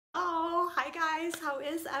guys, how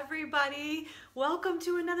is everybody? Welcome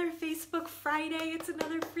to another Facebook Friday. It's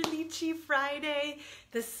another Felici Friday.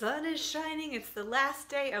 The sun is shining. It's the last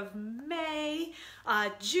day of May.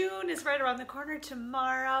 June is right around the corner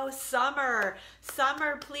tomorrow. Summer,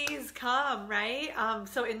 please come, right?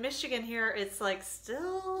 So in Michigan here, it's like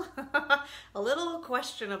still a little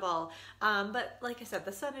questionable. But like I said,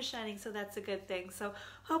 the sun is shining, so that's a good thing. So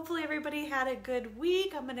hopefully everybody had a good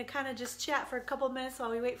week. I'm gonna kind of just chat for a couple minutes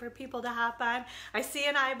while we wait for people to hop on. I see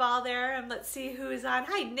an eyeball there, and let's see who's on.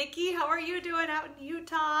 Hi, Nikki. How are you doing out in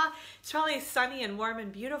Utah? It's probably sunny and warm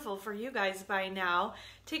and beautiful for you guys by now.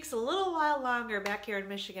 Takes a little while longer back here in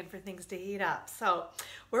Michigan for things to heat up. So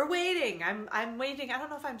we're waiting. I'm waiting. I don't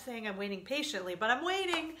know if I'm saying I'm waiting patiently, but I'm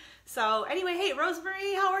waiting. So anyway, hey,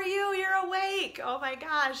 Rosemary, how are you? You're awake. Oh my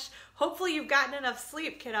gosh. Hopefully you've gotten enough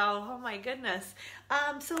sleep, kiddo. Oh my goodness.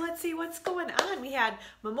 So let's see what's going on. We had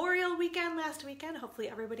Memorial Weekend last weekend. Hopefully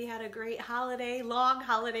everybody had a great holiday, long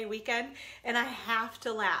holiday weekend. And I have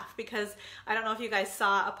to laugh because I don't know if you guys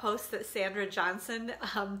saw a post that Sandra Johnson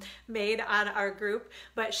made on our group,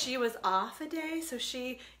 but she was off a day. So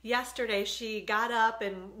yesterday she got up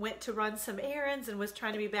and went to run some errands and was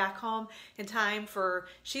trying to be back home in time for,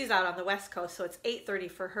 she's out on the West Coast, so it's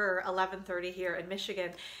 8:30 for her, 11:30 here in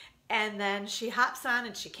Michigan. And then she hops on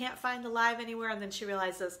and she can't find the live anywhere, and then she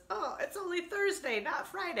realizes, oh, it's only Thursday, not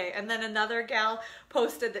Friday. And then another gal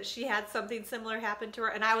posted that she had something similar happen to her,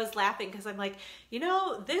 and I was laughing because I'm like, you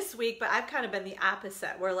know, this week, but I've kind of been the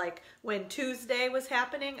opposite, where like when Tuesday was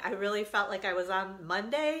happening, I really felt like I was on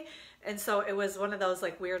Monday. And so it was one of those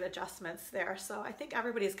like weird adjustments there. So I think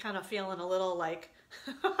everybody's kind of feeling a little like,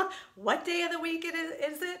 what day of the week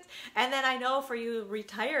is it? And then I know for you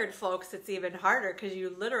retired folks, it's even harder because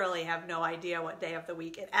you literally have no idea what day of the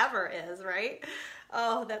week it ever is, right?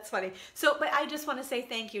 Oh, that's funny. So, but I just want to say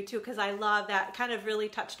thank you too, because I love that. Kind of really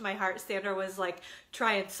touched my heart. Sandra was like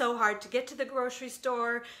trying so hard to get to the grocery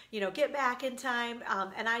store, you know, get back in time.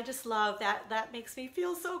 And I just love that. That makes me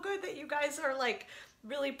feel so good that you guys are like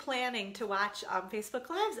really planning to watch Facebook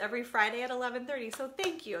Lives every Friday at 11:30. So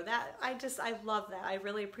thank you. I love that. I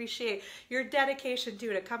really appreciate your dedication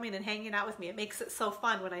too to coming and hanging out with me. It makes it so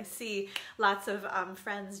fun when I see lots of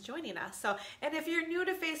friends joining us. So, and if you're new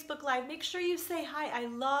to Facebook Live, make sure you say hi. I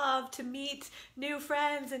love to meet new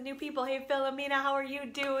friends and new people. Hey, Philomena, how are you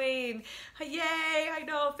doing? Yay, I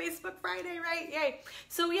know, Facebook Friday, right? Yay.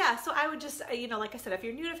 So yeah, so I would just, you know, like I said, if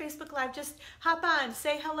you're new to Facebook Live, just hop on,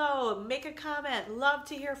 say hello, make a comment. Love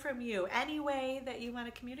to hear from you any way that you want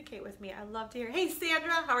to communicate with me. I love to hear. Hey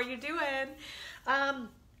Sandra, how are you doing?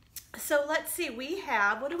 So let's see,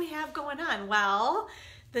 what do we have going on? Well,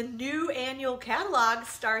 the new annual catalog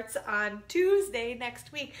starts on Tuesday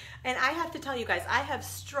next week. And I have to tell you guys, I have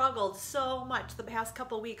struggled so much the past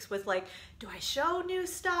couple weeks with like, do I show new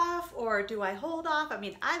stuff or do I hold off? I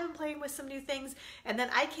mean, I've been playing with some new things and then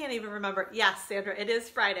I can't even remember. Yes, Sandra, it is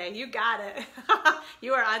Friday. You got it.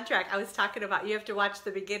 You are on track. I was talking about, you have to watch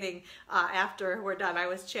the beginning after we're done. I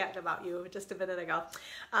was chatting about you just a minute ago.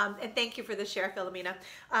 And thank you for the share, Philomena.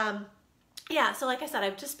 Yeah, so like I said,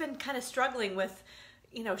 I've just been kind of struggling with,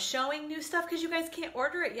 you know, showing new stuff because you guys can't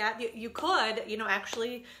order it yet. You could, you know,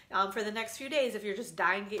 actually for the next few days, if you're just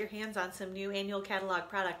dying to get your hands on some new annual catalog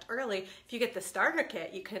product early, if you get the starter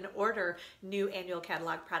kit, you can order new annual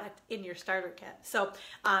catalog product in your starter kit. So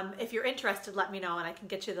if you're interested, let me know and I can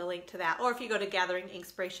get you the link to that. Or if you go to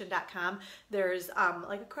gatheringinkspiration.com, there's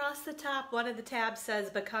like across the top, one of the tabs says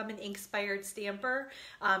Become an Inkspired Stamper,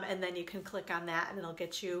 and then you can click on that and it'll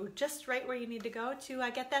get you just right where you need to go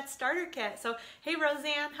to get that starter kit. So hey,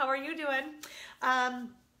 Roseanne, how are you doing?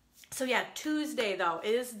 So yeah, Tuesday though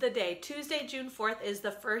is the day. Tuesday, June 4th is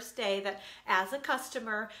the first day that as a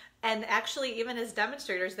customer, and actually even as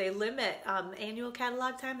demonstrators, they limit annual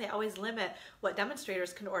catalog time. They always limit what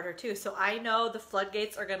demonstrators can order too. So I know the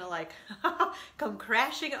floodgates are gonna like come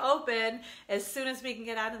crashing open as soon as we can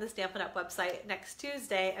get onto the Stampin' Up! Website next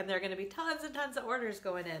Tuesday, and there are gonna be tons and tons of orders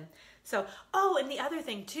going in. So, oh, and the other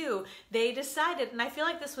thing too, they decided, and I feel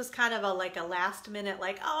like this was kind of like a last minute,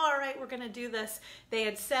 like, oh, all right, we're gonna do this. They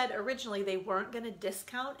had said originally they weren't gonna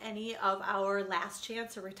discount any of our last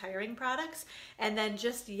chance or retiring products. And then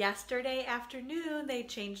just yesterday afternoon, they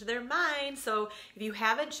changed their mind. So if you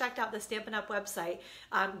haven't checked out the Stampin' Up! Website,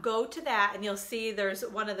 go to that and you'll see there's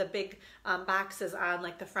one of the big boxes on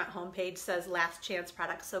like the front homepage says last chance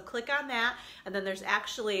products. So click on that, and then there's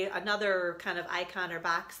actually another kind of icon or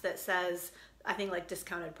box that says, I think like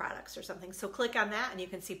discounted products or something. So click on that and you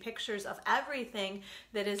can see pictures of everything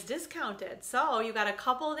that is discounted. So you got a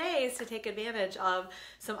couple days to take advantage of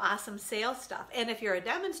some awesome sale stuff. And if you're a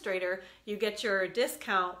demonstrator, you get your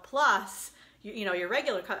discount plus you know, your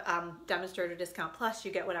regular demonstrator discount, plus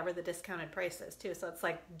you get whatever the discounted price is too. So it's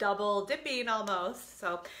like double dipping almost.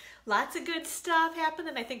 So lots of good stuff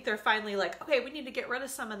happening. I think they're finally like, okay, we need to get rid of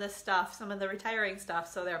some of this stuff, some of the retiring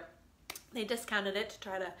stuff. So they discounted it to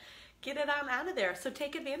try to get it on out of there. So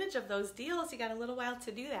take advantage of those deals. You got a little while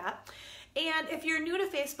to do that. And if you're new to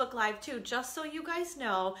Facebook Live too, just so you guys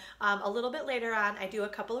know, a little bit later on, I do a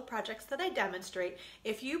couple of projects that I demonstrate.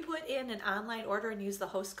 If you put in an online order and use the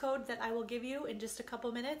host code that I will give you in just a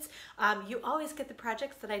couple minutes, you always get the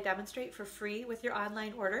projects that I demonstrate for free with your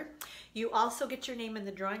online order. You also get your name in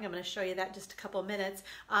the drawing. I'm going to show you that in just a couple minutes.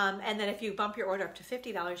 And then if you bump your order up to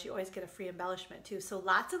 $50, you always get a free embellishment too. So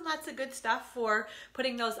lots and lots of good stuff for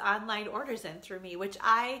putting those online orders in through me, which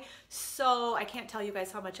I can't tell you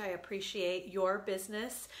guys how much I appreciate your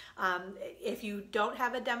business. If you don't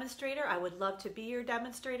have a demonstrator, I would love to be your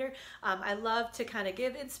demonstrator. I love to kind of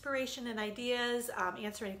give inspiration and ideas,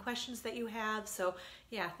 answer any questions that you have. So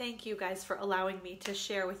yeah, thank you guys for allowing me to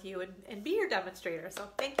share with you and be your demonstrator. So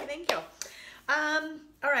thank you, thank you.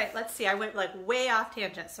 All right, let's see. I went like way off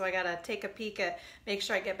tangent, so I gotta take a peek at, make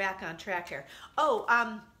sure I get back on track here.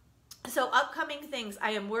 So upcoming things, I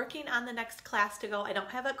am working on the next class to go. I don't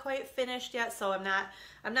have it quite finished yet, so I'm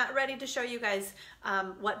not ready to show you guys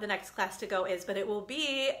what the next class to go is, but it will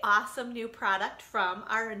be awesome new product from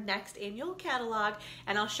our next annual catalog,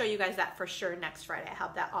 and I'll show you guys that for sure next Friday. I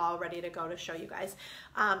have that all ready to go to show you guys.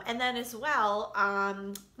 And then as well,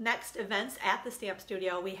 next events at the Stamp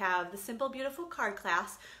Studio, we have the Simple Beautiful Card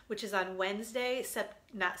class, which is on Wednesday,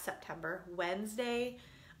 Wednesday,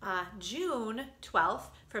 June 12th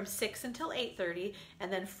from 6 until 8:30,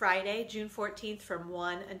 and then Friday, June 14th from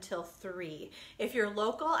 1 until 3. If you're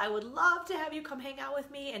local, I would love to have you come hang out with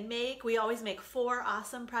me and we always make 4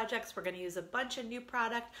 awesome projects. We're going to use a bunch of new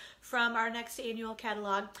product from our next annual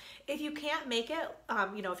catalog. If you can't make it,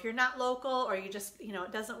 you know, if you're not local or you just, you know,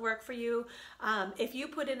 it doesn't work for you, if you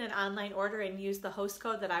put in an online order and use the host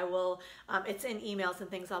code that I will, it's in emails and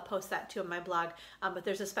things, I'll post that too on my blog, but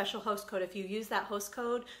there's a special host code. If you use that host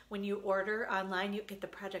code, when you order online, you get the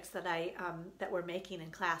projects that that we're making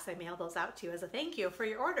in class. I mail those out to you as a thank you for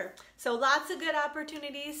your order. So lots of good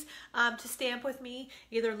opportunities to stamp with me,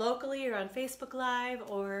 either locally or on Facebook Live,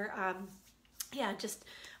 or yeah, just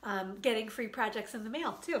getting free projects in the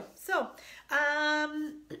mail too. So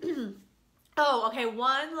oh, okay,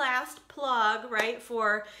 one last plug, right,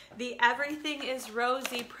 for the Everything is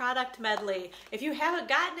Rosy product medley. If you haven't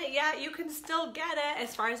gotten it yet, you can still get it.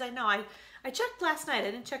 As far as I know, I checked last night.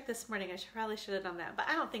 I didn't check this morning. I probably should have done that, but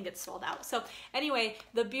I don't think it's sold out. So anyway,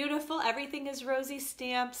 the beautiful Everything is Rosy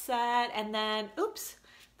stamp set, and then, oops,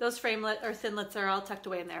 those framelit or thinlits are all tucked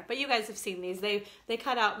away in there. But you guys have seen these. They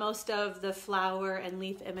cut out most of the flower and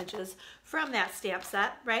leaf images from that stamp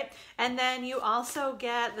set, right? And then you also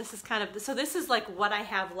get, this is kind of, so this is like what I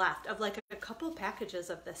have left of like a couple packages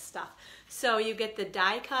of this stuff. So you get the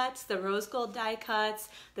die cuts, the rose gold die cuts,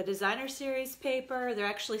 the designer series paper. There are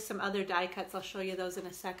actually some other die cuts. I'll show you those in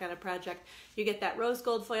a sec on a project. You get that rose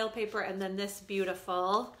gold foil paper, and then this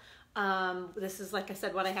beautiful, this is, like I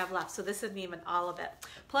said, what I have left. So this isn't even all of it.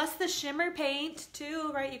 Plus the shimmer paint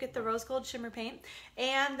too, right? You get the rose gold shimmer paint,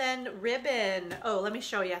 and then ribbon. Oh, let me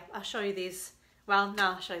show you. I'll show you these. Well,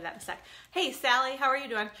 no, I'll show you that in a sec. Hey, Sally, how are you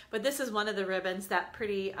doing? But this is one of the ribbons, that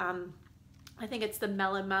pretty, I think it's the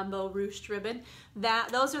Melon Mambo Ruched ribbon.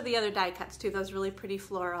 Those are the other die cuts too, those really pretty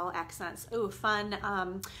floral accents. Ooh, fun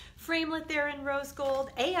framelit there in rose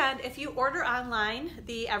gold. And if you order online,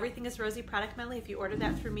 the Everything is Rosy product medley, if you order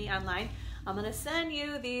that through me online, I'm gonna send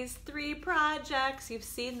you these 3 projects. You've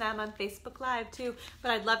seen them on Facebook Live too,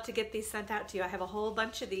 but I'd love to get these sent out to you. I have a whole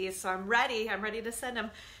bunch of these, so I'm ready to send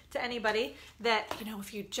them to anybody that, you know,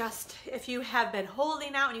 if you have been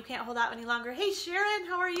holding out and you can't hold out any longer. Hey Sharon,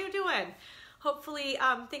 how are you doing? Hopefully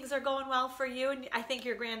things are going well for you, and I think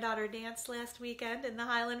your granddaughter danced last weekend in the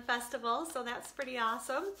Highland Festival, so that's pretty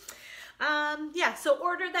awesome. Yeah, so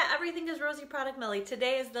order that Everything is Rosy product medley.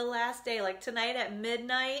 Today is the last day, like tonight at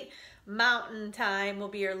midnight Mountain Time will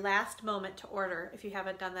be your last moment to order if you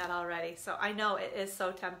haven't done that already. So I know it is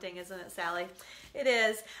so tempting, isn't it, Sally? It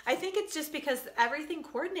is. I think it's just because everything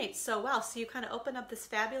coordinates so well. So you kind of open up this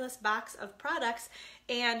fabulous box of products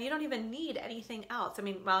and you don't even need anything else. I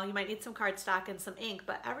mean, well, you might need some cardstock and some ink,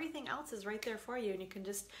 but everything else is right there for you, and you can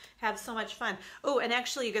just have so much fun. Oh, and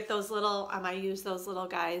actually you get those little, I use those little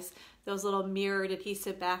guys, those little mirrored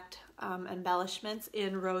adhesive backed embellishments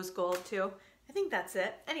in rose gold too. I think that's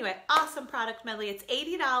it. Anyway, awesome product medley. It's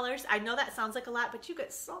 $80. I know that sounds like a lot, but you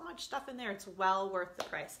get so much stuff in there. It's well worth the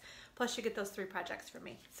price. Plus you get those 3 projects from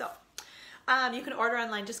me. So you can order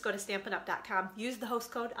online. Just go to Stampin'Up.com. Use the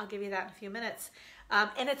host code. I'll give you that in a few minutes.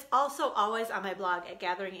 And it's also always on my blog at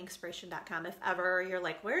gatheringinkspiration.com. If ever you're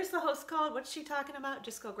like, where's the host called? What's she talking about?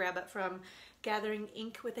 Just go grab it from Gathering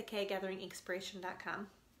Ink with a K, gatheringinkspiration.com.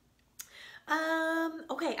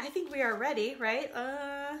 Okay, I think we are ready, right?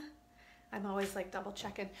 I'm always like double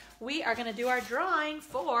checking. We are going to do our drawing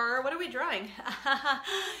for, what are we drawing?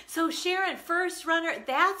 So Sharon, first runner,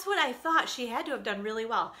 that's what I thought. She had to have done really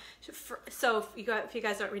well. So if you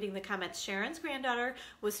guys aren't reading the comments, Sharon's granddaughter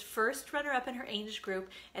was first runner up in her age group,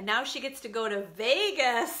 and now she gets to go to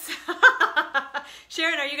Vegas.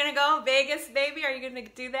 Sharon, are you going to go? Vegas, baby? Are you going to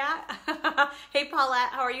do that? Hey,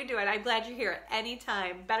 Paulette, how are you doing? I'm glad you're here at any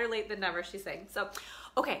time. Better late than never, she's saying. So,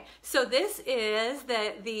 okay, so this is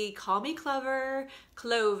the Call Me Clover,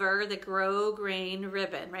 the Grosgrain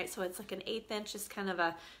ribbon, right? So it's like an 1/8 inch, just kind of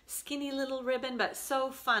a skinny little ribbon, but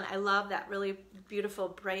so fun. I love that really beautiful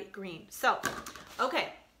bright green. So, okay.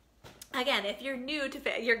 Again, if you're new to,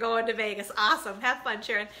 you're going to Vegas. Awesome. Have fun,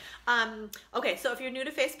 Sharon. Okay, so if you're new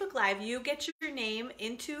to Facebook Live, you get your name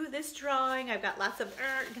into this drawing. I've got lots of,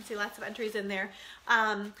 you can see lots of entries in there.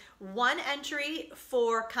 One entry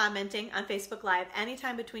for commenting on Facebook Live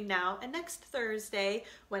anytime between now and next Thursday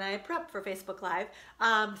when I prep for Facebook Live.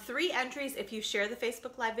 3 entries if you share the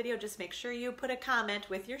Facebook Live video. Just make sure you put a comment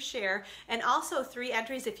with your share. And also 3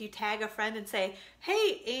 entries if you tag a friend and say,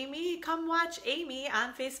 hey, Amy, come watch Amy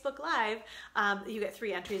on Facebook Live. You get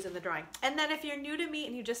 3 entries in the drawing. And then if you're new to me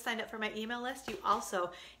and you just signed up for my email list, you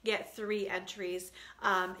also get 3 entries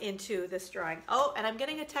into this drawing. Oh, and I'm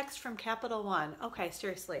getting a text from Capital One. Okay,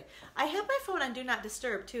 seriously. I have my phone on Do Not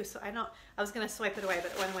Disturb too, so I was going to swipe it away,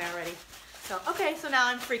 but it went away already. So, okay, so now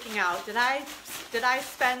I'm freaking out. Did I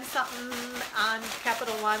spend something on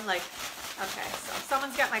Capital One? Like, okay, so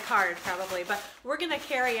someone's got my card probably, but we're going to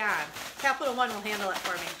carry on. Capital One will handle it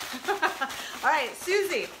for me. All right,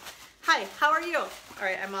 Susie. Hi, how are you? All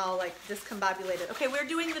right, I'm all like discombobulated. Okay, we're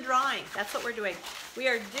doing the drawing. That's what we're doing. We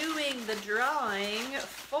are doing the drawing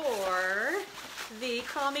for the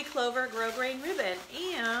Call Me Clover Grosgrain ribbon.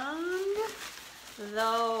 And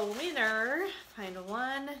the winner, find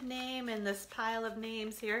one name in this pile of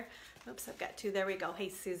names here. Oops, I've got 2. There we go. Hey,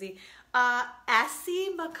 Susie. Essie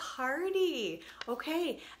McCarty.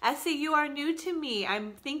 Okay, Essie, you are new to me.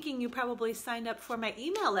 I'm thinking you probably signed up for my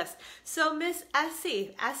email list. So Miss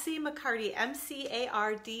Essie McCarty,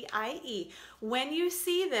 M-C-A-R-D-I-E. When you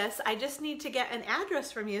see this, I just need to get an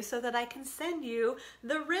address from you so that I can send you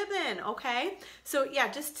the ribbon, okay? So yeah,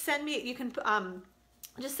 just send me, you can,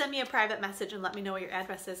 just send me a private message and let me know what your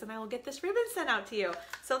address is, and I will get this ribbon sent out to you.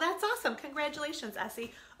 So that's awesome. Congratulations,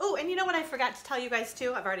 Essie. Oh, and you know what I forgot to tell you guys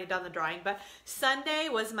too? I've already done the drawing, but Sunday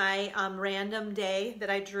was my random day that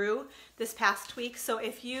I drew this past week. So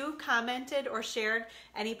if you commented or shared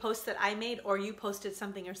any posts that I made, or you posted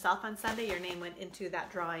something yourself on Sunday, your name went into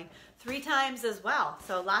that drawing 3 times as well.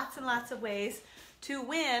 So lots and lots of ways to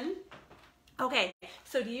win. Okay,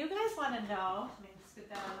 so do you guys want to know? Let me scoot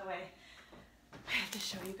that out of the way. I have to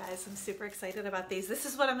show you guys. I'm super excited about these. This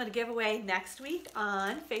is what I'm going to give away next week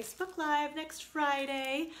on Facebook Live next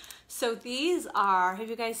Friday. So these are, have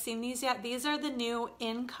you guys seen these yet? These are the new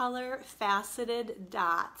in color faceted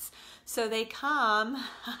dots. So they come,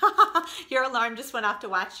 your alarm just went off to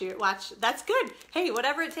watch you. That's good. Hey,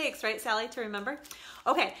 whatever it takes, right, Sally, to remember?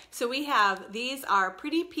 Okay, so we have, these are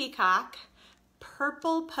Pretty Peacock,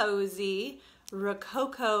 Purple Posy,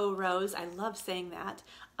 Rococo Rose, I love saying that,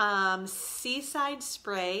 Seaside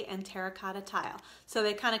Spray, and Terracotta Tile. So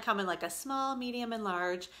they kind of come in like a small, medium, and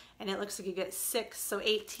large, and it looks like you get 6, so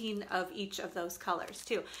 18 of each of those colors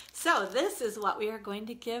too. So this is what we are going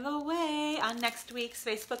to give away on next week's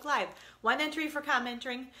Facebook Live. 1 entry for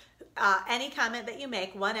commenting, any comment that you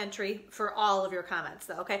make, 1 entry for all of your comments,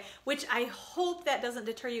 though, okay? Which I hope that doesn't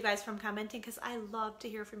deter you guys from commenting, because I love to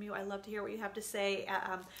hear from you. I love to hear what you have to say.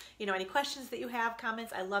 You know, any questions that you have,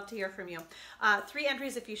 comments, I love to hear from you. 3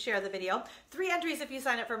 entries if you share the video, 3 entries if you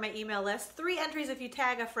sign up for my email list, 3 entries if you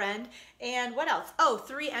tag a friend, and what else? Oh,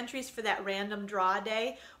 3 entries for that random draw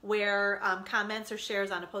day where comments or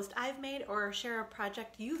shares on a post I've made, or share a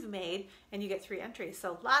project you've made, and you get 3 entries.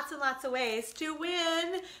 So lots and lots of ways to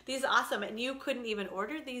win. These are awesome, and you couldn't even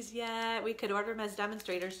order these yet. We could order them as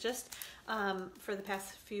demonstrators just for the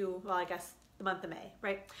past few, well, I guess the month of May,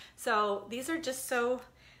 right? So these are just so,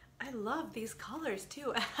 I love these colors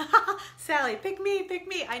too. Sally, pick me, pick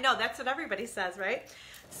me. I know, that's what everybody says, right?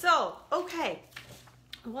 So, okay.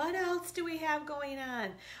 What else do we have going on?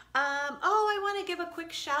 Oh, I want to give a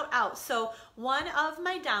quick shout out. So one of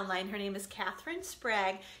my downline, her name is Catherine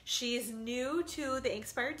Sprague. She's new to the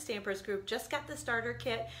Inkspired Stampers group, just got the starter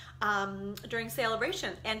kit during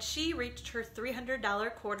Celebration, and she reached her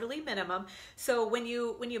 $300 quarterly minimum. So when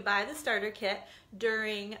you buy the starter kit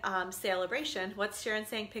during Celebration, what's Sharon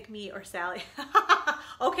saying? Pick me or Sally.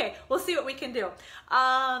 Okay, we'll see what we can do.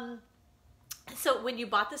 So when you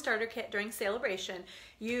bought the starter kit during Celebration,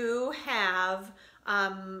 you have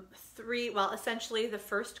essentially the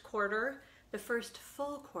first quarter, the first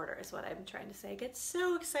full quarter is what I'm trying to say. I get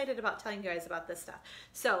so excited about telling you guys about this stuff.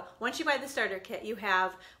 So once you buy the starter kit, you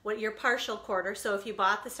have what your partial quarter. So if you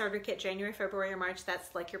bought the starter kit January, February, or March,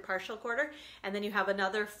 that's like your partial quarter. And then you have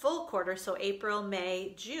another full quarter, so April,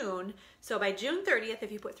 May, June. So by June 30th,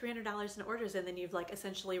 if you put $300 in orders in, then you've like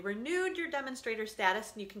essentially renewed your demonstrator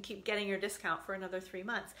status, and you can keep getting your discount for another 3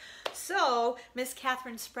 months. So Miss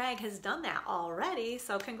Catherine Sprague has done that already.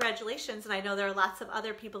 So congratulations. And I know there are lots of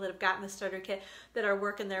other people that have gotten the starter kit that are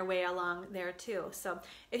working their way along there too. So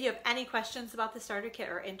if you have any questions about the starter kit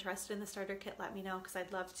or interested in the starter kit, let me know, because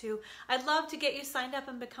I'd love to get you signed up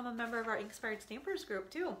and become a member of our Inkspired Stampers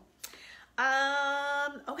group too.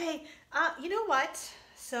 Okay, you know what?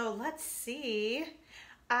 So let's see.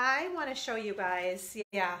 I want to show you guys,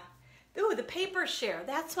 yeah. Ooh, the paper share.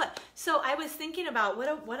 That's what. So I was thinking about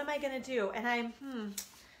what am I gonna do? And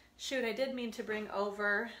shoot, I did mean to bring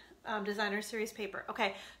over designer series paper.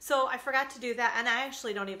 Okay, so I forgot to do that, and I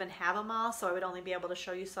actually don't even have them all, so I would only be able to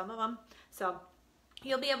show you some of them. So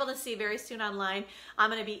you'll be able to see very soon online.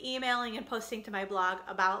 I'm going to be emailing and posting to my blog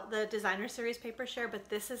about the designer series paper share, but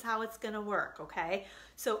this is how it's going to work, okay?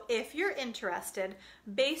 So if you're interested,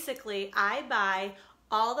 basically I buy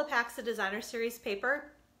all the packs of designer series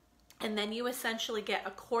paper, and then you essentially get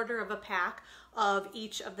a quarter of a pack of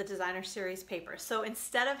each of the designer series papers. So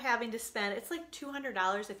instead of having to spend, it's like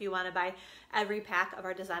 $200 if you want to buy every pack of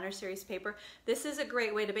our designer series paper. This is a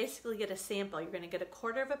great way to basically get a sample. You're going to get a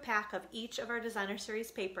quarter of a pack of each of our designer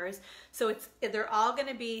series papers. So they're all going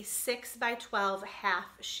to be 6 by 12 half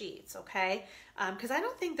sheets, okay? Because I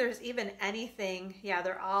don't think there's even anything, yeah,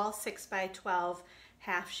 they're all 6 by 12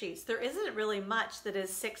 half sheets. There isn't really much that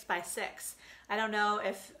is 6 by 6. I don't know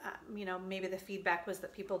if, you know, maybe the feedback was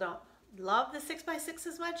that people don't love the 6 by 6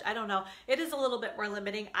 as much. I don't know. It is a little bit more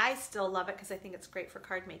limiting. I still love it because I think it's great for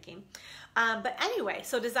card making. But anyway,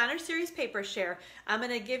 so designer series paper share, I'm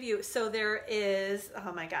going to give you, so there is,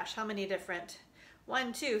 oh my gosh, how many different,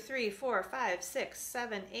 1, 2, 3, 4, 5, 6,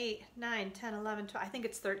 7, 8, 9, 10, 11, 12, I think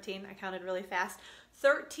it's 13. I counted really fast.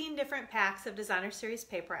 13 different packs of designer series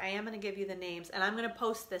paper. I am going to give you the names, and I'm going to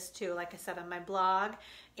post this too, like I said, on my blog,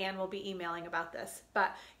 and we'll be emailing about this.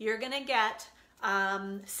 But you're going to get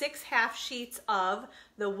 6 half sheets of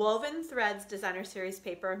the Woven Threads designer series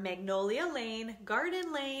paper, Magnolia Lane,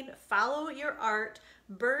 Garden Lane, Follow Your Art,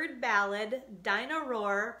 Bird Ballad, Dinah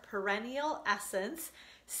Roar, Perennial Essence,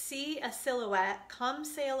 See a Silhouette, Come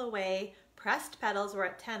Sail Away, Pressed Petals, we're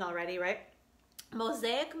at 10 already, right?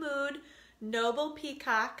 Mosaic Mood, Noble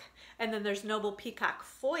Peacock, and then there's Noble Peacock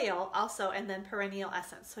Foil also, and then Perennial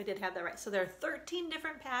Essence. So I did have that right. So there are 13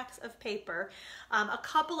 different packs of paper. A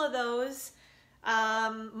couple of those,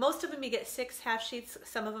 most of them you get 6 half sheets.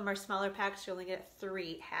 Some of them are smaller packs. You only get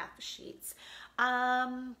 3 half sheets.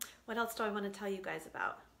 What else do I want to tell you guys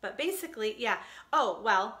about? But basically, yeah. Oh,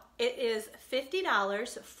 well, it is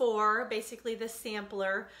 $50 for basically the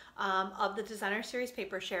sampler of the designer series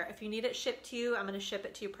paper share. If you need it shipped to you, I'm going to ship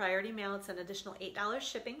it to you priority mail. It's an additional $8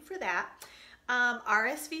 shipping for that.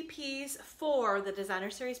 RSVPs for the designer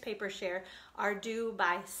series paper share are due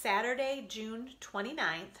by Saturday, June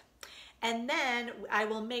 29th. And then I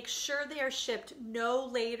will make sure they are shipped no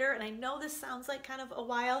later. And I know this sounds like kind of a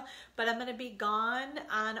while, but I'm going to be gone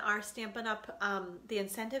on our Stampin' Up! The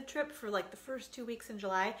incentive trip for like the first 2 weeks in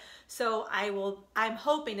July. So I'm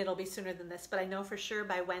hoping it'll be sooner than this, but I know for sure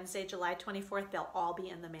by Wednesday, July 24th, they'll all be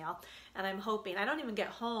in the mail. And I'm hoping, I don't even get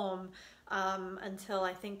home until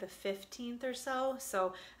I think the 15th or so.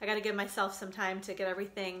 So I got to give myself some time to get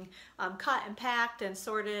everything cut and packed and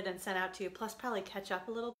sorted and sent out to you, plus probably catch up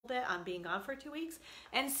a little bit on being gone for 2 weeks.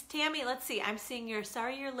 And Tammy, let's see, I'm seeing your,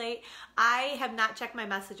 sorry you're late. I have not checked my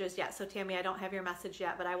messages yet. So Tammy, I don't have your message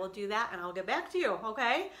yet, but I will do that and I'll get back to you,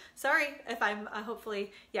 okay? Sorry if I'm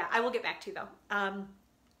hopefully, yeah, I will get back to you though.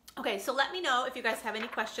 Okay, so let me know if you guys have any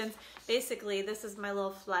questions. Basically, this is my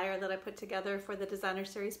little flyer that I put together for the designer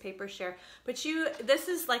series paper share. But this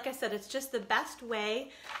is, like I said, it's just the best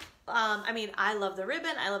way I mean, I love the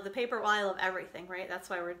ribbon, I love the paper, well, I love everything, right? That's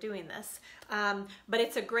why we're doing this. But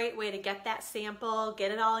it's a great way to get that sample,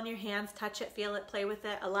 get it all in your hands, touch it, feel it, play with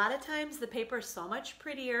it. A lot of times the paper is so much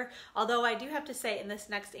prettier, although I do have to say in this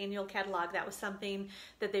next annual catalog, that was something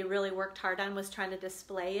that they really worked hard on, was trying to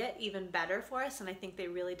display it even better for us, and I think they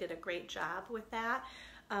really did a great job with that.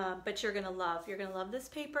 But you're gonna love this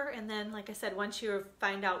paper, and then like I said, once you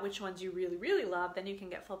find out which ones you really, really love, then you can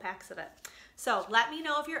get full packs of it. So let me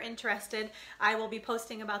know if you're interested. I will be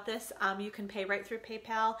posting about this. You can pay right through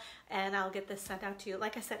PayPal, and I'll get this sent out to you,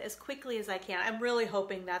 like I said, as quickly as I can. I'm really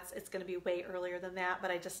hoping it's gonna be way earlier than that, but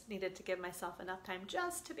I just needed to give myself enough time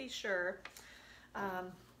just to be sure.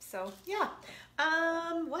 So yeah,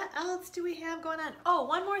 what else do we have going on? Oh,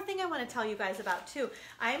 one more thing I want to tell you guys about too.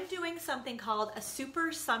 I am doing something called a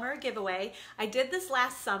super summer giveaway. I did this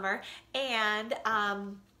last summer, and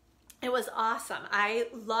it was awesome. I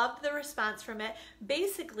loved the response from it.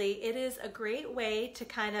 Basically, it is a great way to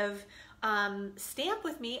kind of stamp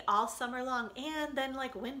with me all summer long, and then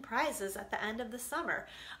like win prizes at the end of the summer.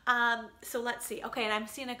 So let's see. Okay, and I'm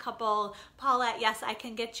seeing a couple. Paulette, yes, I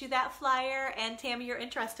can get you that flyer, and Tammy, you're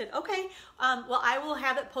interested. Okay, well, I will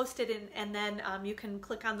have it posted, and then you can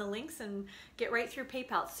click on the links and get right through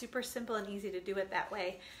PayPal. It's super simple and easy to do it that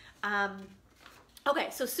way. Okay,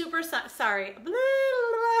 so sorry. Blah,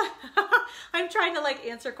 blah. I'm trying to like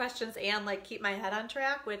answer questions and like keep my head on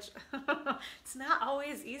track, which it's not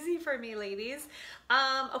always easy for me, ladies.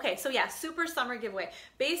 Okay, so yeah, super summer giveaway.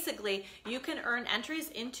 Basically, you can earn entries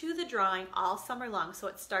into the drawing all summer long. So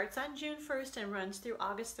it starts on June 1st and runs through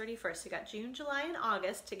August 31st. You got June, July, and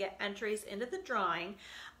August to get entries into the drawing.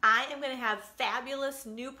 I am going to have fabulous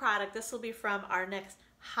new product. This will be from our next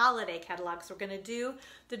holiday catalog. So we're going to do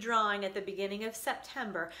the drawing at the beginning of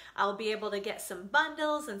September. I'll be able to get some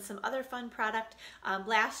bundles and some other fun product.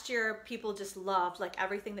 Last year people just loved like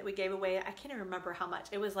everything that we gave away. I can't even remember how much.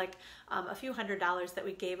 It was like a few $100s that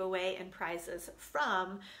we gave away in prizes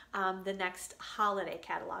from the next holiday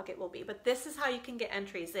catalog it will be. But this is how you can get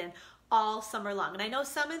entries in all summer long. And I know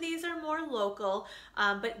some of these are more local,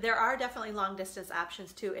 but there are definitely long distance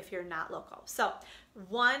options too if you're not local. So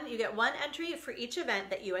you get one entry for each event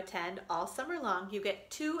that you attend all summer long. You get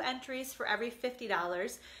 2 entries for every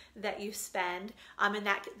 $50 that you spend, and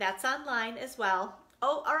that's online as well.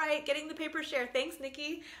 Oh, all right, getting the paper share. Thanks,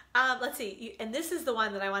 Nikki. Let's see, and this is the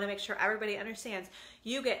one that I want to make sure everybody understands.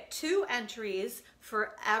 You get 2 entries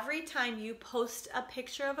for every time you post a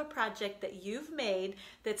picture of a project that you've made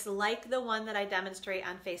that's like the one that I demonstrate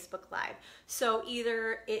on Facebook Live. So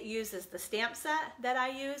either it uses the stamp set that I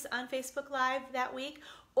use on Facebook Live that week,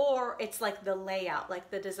 or it's like the layout, like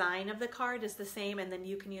the design of the card is the same, and then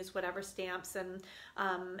you can use whatever stamps and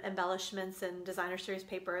embellishments and designer series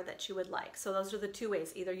paper that you would like. So those are the 2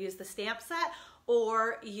 ways. Either use the stamp set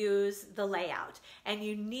or use the layout. And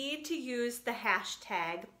you need to use the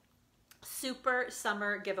hashtag Super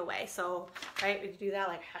Summer Giveaway. So, right, we do that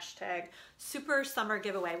like hashtag Super Summer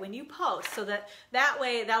Giveaway when you post, so that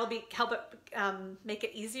way that'll help it make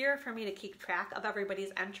it easier for me to keep track of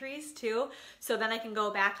everybody's entries too. So then I can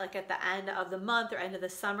go back like at the end of the month or end of the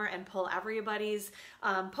summer and pull everybody's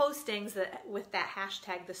postings with that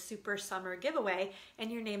hashtag, the Super Summer Giveaway,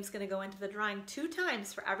 and your name's going to go into the drawing 2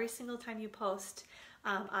 times for every single time you post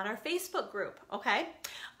on our Facebook group, okay?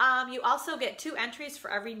 You also get 2 entries for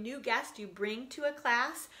every new guest you bring to a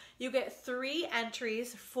class. You get 3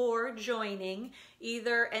 entries for joining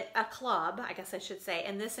either a club, I guess I should say,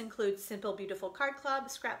 and this includes Simple Beautiful Card Club,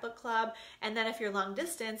 Scrapbook Club, and then if you're long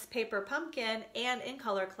distance, Paper Pumpkin and In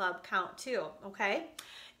Color Club count too, okay?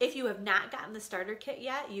 If you have not gotten the starter kit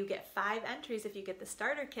yet, you get 5 entries if you get the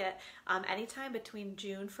starter kit anytime between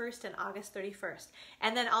June 1st and August 31st.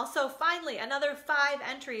 And then also, finally, another 5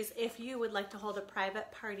 entries if you would like to hold a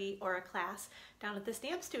private party or a class down at the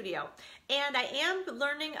Stamp Studio. And I am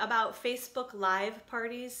learning about Facebook Live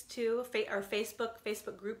parties too, or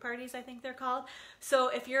Facebook group parties, I think they're called. So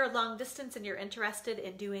if you're long distance and you're interested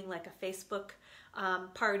in doing like a Facebook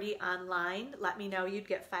party online, let me know. You'd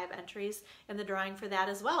get 5 entries in the drawing for that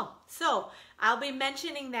as well. So I'll be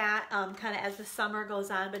mentioning that kind of as the summer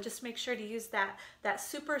goes on, but just make sure to use that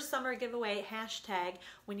Super Summer Giveaway hashtag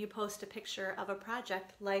when you post a picture of a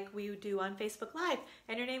project like we do on Facebook Live,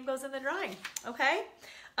 and your name goes in the drawing, okay?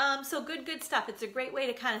 So good stuff. It's a great way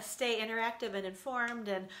to kind of stay interactive and informed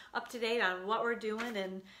and up to date on what we're doing,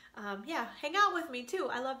 and yeah, hang out with me too.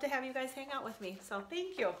 I love to have you guys hang out with me, so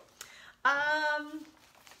thank you.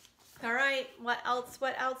 All right, what else?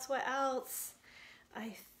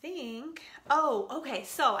 I think, oh, okay,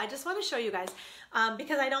 so I just want to show you guys,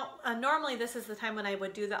 because I don't, normally this is the time when I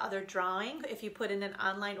would do the other drawing. If you put in an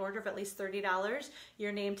online order of at least $30,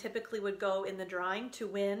 your name typically would go in the drawing to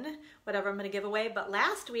win whatever I'm going to give away. But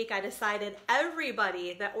last week I decided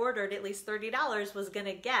everybody that ordered at least $30 was going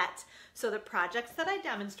to get, so the projects that I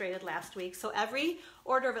demonstrated last week, so every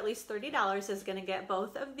order of at least $30 is going to get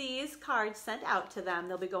both of these cards sent out to them.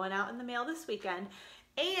 They'll be going out in the mail this weekend.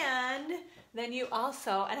 And then you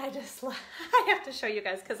also, and I have to show you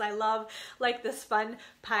guys because I love like this fun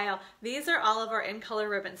pile. These are all of our in color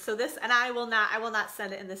ribbons. So this, and I will not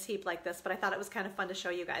send it in this heap like this, but I thought it was kind of fun to show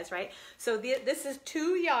you guys, right? So this is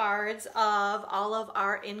 2 yards of all of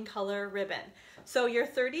our in color ribbon. So your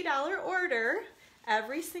 $30 order,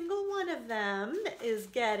 every single one of them is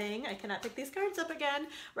getting, I cannot pick these cards up again,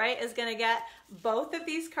 right, is gonna get both of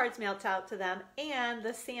these cards mailed out to them and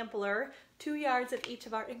the sampler, 2 yards of each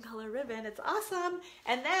of our in color ribbon. It's awesome.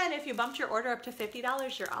 And then if you bumped your order up to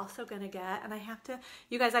 $50, you're also gonna get, and I have to,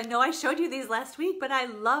 you guys, I know I showed you these last week, but I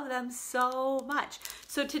love them so much.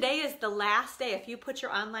 So today is the last day. If you put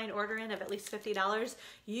your online order in of at least $50,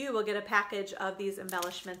 you will get a package of these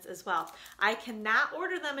embellishments as well. I cannot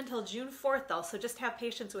order them until June 4th though, so just have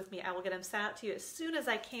patience with me. I will get them sent out to you as soon as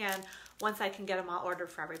I can, once I can get them all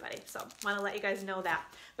ordered for everybody. So want to let you guys know that.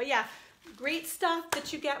 But yeah, great stuff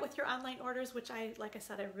that you get with your online orders, which like I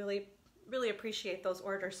said, I really, really appreciate those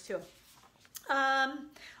orders too.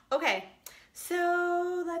 Okay,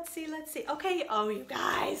 so let's see. Okay, oh, you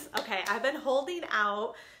guys, okay, I've been holding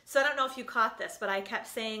out. So I don't know if you caught this, but I kept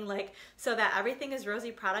saying like, so that everything is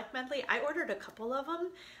Rosy product monthly. I ordered a couple of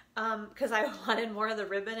them because I wanted more of the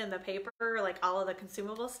ribbon and the paper, like all of the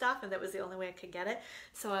consumable stuff, and that was the only way I could get it.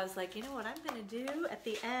 So I was like, you know what I'm gonna do at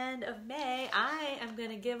the end of May? I am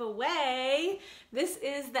gonna give away, this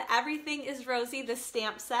is the Everything is Rosy, the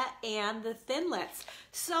stamp set and the THINLITS.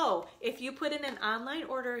 So if you put in an online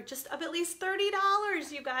order just of at least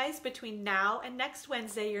 $30, you guys, between now and next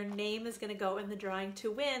Wednesday, your name is gonna go in the drawing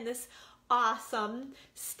to win this awesome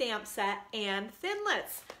stamp set and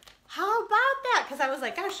THINLITS. How about that? Because I was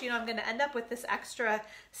like, gosh, you know, I'm going to end up with this extra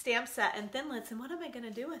stamp set and THINLITS, and what am I going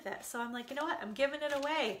to do with it? So I'm like, you know what? I'm giving it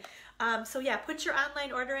away. So yeah, put your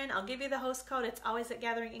online order in. I'll give you the host code. It's always at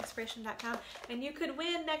gatheringinspiration.com. And you could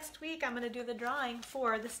win next week. I'm going to do the drawing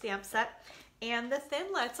for the stamp set and the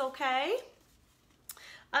THINLITS, okay?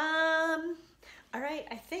 All right,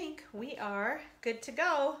 I think we are good to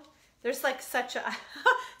go. There's like such a,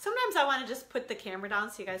 sometimes I want to just put the camera down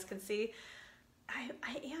so you guys can see. I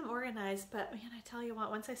am organized, but man, I tell you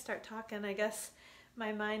what, once I start talking, I guess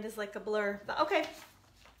my mind is like a blur. But okay,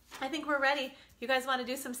 I think we're ready. You guys want to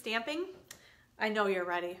do some stamping? I know you're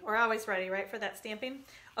ready. We're always ready, right, for that stamping?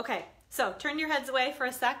 Okay, so turn your heads away for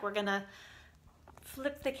a sec. We're gonna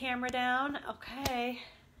flip the camera down. Okay,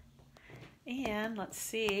 and let's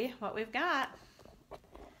see what we've got.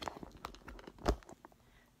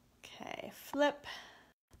 Okay, flip.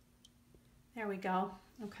 There we go.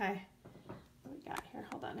 Okay. What we got here?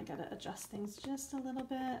 Hold on, I gotta adjust things just a little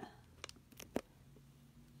bit.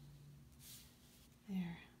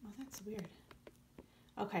 There. Oh, that's weird.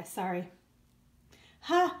 Okay, sorry.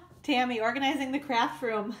 Ha! Tammy, organizing the craft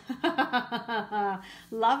room.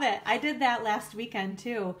 Love it. I did that last weekend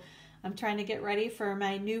too. I'm trying to get ready for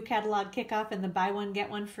my new catalog kickoff and the buy one, get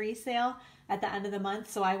one free sale at the end of the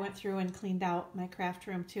month. So I went through and cleaned out my craft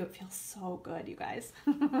room too. It feels so good, you guys.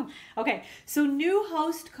 Okay, so new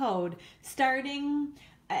host code starting,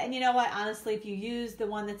 and you know what, honestly, if you use the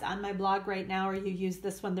one that's on my blog right now or you use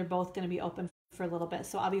this one, they're both going to be open for a little bit.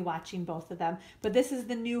 So I'll be watching both of them. But this is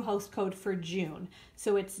the new host code for June.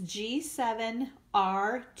 So it's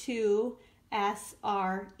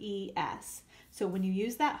G7R2SRES. So when you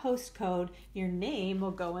use that host code, your name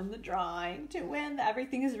will go in the drawing to win the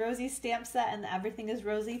Everything is Rosy stamp set and the Everything is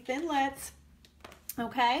Rosy THINLITS.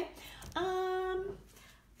 Okay.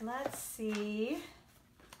 Let's see.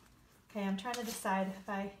 Okay, I'm trying to decide if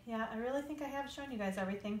I really think I have shown you guys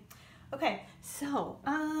everything. Okay, so,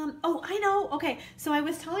 oh, I know. Okay, so I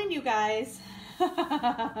was telling you guys,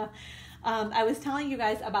 about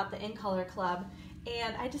the In Color Club,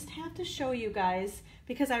 and I just have to show you guys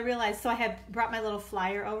because I realized, so I had brought my little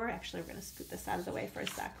flyer over. Actually, we're going to scoot this out of the way for a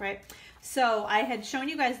sec, right? So I had shown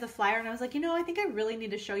you guys the flyer and I was like, you know, I think I really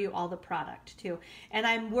need to show you all the product too. And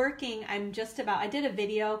I did a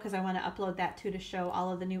video because I want to upload that too to show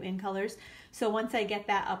all of the new In Colors. So once I get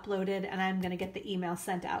that uploaded, and I'm going to get the email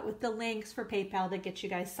sent out with the links for PayPal that get you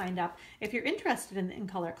guys signed up if you're interested in the In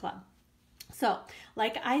Color Club. So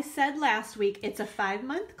like I said last week, it's a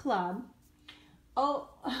 5-month club. Oh,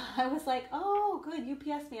 I was like, oh, good,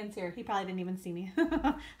 UPS man's here. He probably didn't even see me.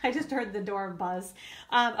 I just heard the door buzz.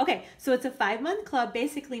 Okay, so it's a 5-month club,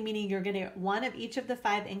 basically meaning you're going to get one of each of the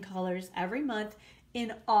 5 ink colors every month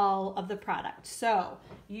in all of the products. So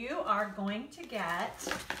you are going to get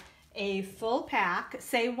a full pack.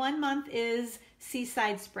 Say 1 month is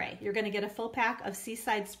Seaside Spray. You're going to get a full pack of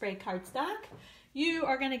Seaside Spray cardstock. You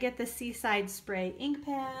are going to get the Seaside Spray ink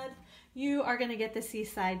pad. You are going to get the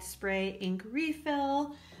Seaside Spray ink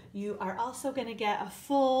refill. You are also going to get a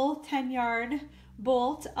full 10-yard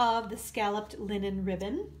bolt of the scalloped linen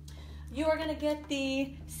ribbon. You are going to get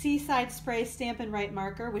the Seaside Spray Stampin' Write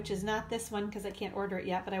marker, which is not this one because I can't order it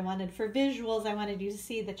yet, but I wanted, for visuals, I wanted you to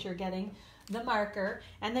see that you're getting the marker.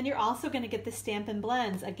 And then you're also going to get the Stampin'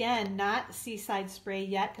 Blends. Again, not Seaside Spray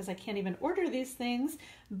yet because I can't even order these things,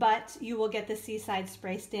 but you will get the Seaside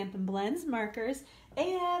Spray Stampin' Blends markers.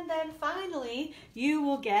 And then finally, you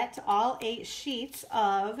will get all 8 sheets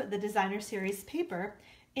of the Designer Series paper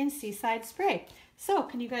in Seaside Spray. So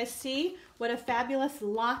can you guys see what a fabulous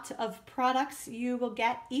lot of products you will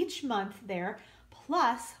get each month there?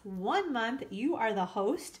 Plus 1 month you are the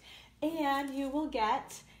host and you will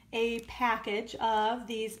get a package of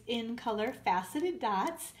these in color faceted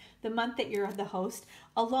dots the month that you're the host,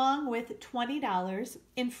 along with $20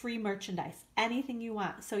 in free merchandise, anything you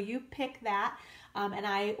want. So you pick that and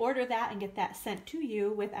I order that and get that sent to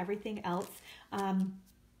you with everything else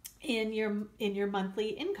in your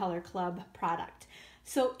monthly In Color Club product.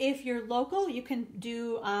 So if you're local, you can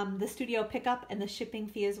do the studio pickup and the shipping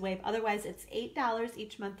fee is waived. Otherwise, it's $8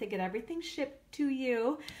 each month to get everything shipped to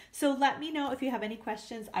you. So let me know if you have any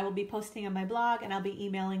questions. I will be posting on my blog and I'll be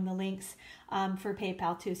emailing the links for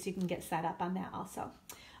PayPal too, so you can get set up on that also.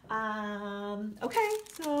 Okay,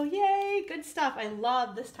 so yay, good stuff. I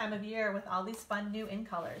love this time of year with all these fun new in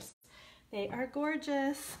colors. They are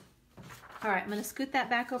gorgeous. All right, I'm going to scoot that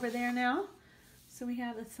back over there now. So we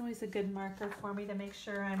have, it's always a good marker for me to make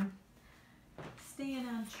sure I'm staying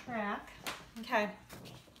on track. Okay,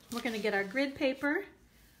 we're going to get our grid paper.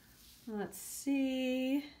 Let's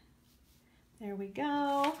see. There we go.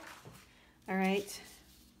 All right.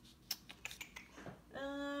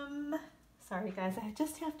 Sorry guys, I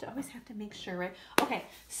just always have to make sure, right? Okay,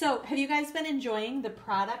 so have you guys been enjoying the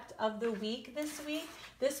product of the week this week?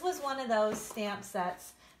 This was one of those stamp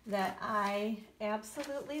sets that I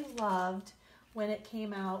absolutely loved when it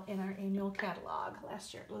came out in our annual catalog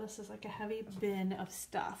last year. Well, this is like a heavy bin of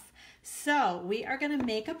stuff. So we are gonna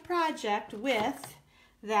make a project with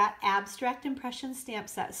that abstract impression stamp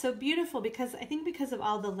set. So beautiful because I think because of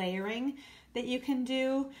all the layering that you can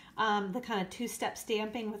do, the kind of 2-step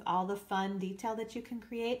stamping with all the fun detail that you can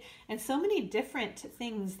create, and so many different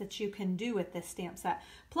things that you can do with this stamp set.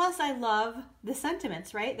 Plus I love the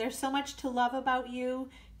sentiments, right? There's so much to love about you.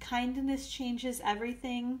 Kindness changes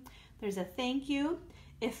everything. There's a thank you.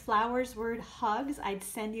 If flowers were hugs, I'd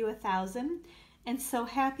send you 1,000. And so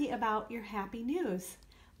happy about your happy news.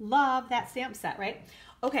 Love that stamp set, right?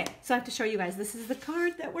 Okay, so I have to show you guys. This is the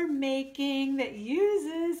card that we're making that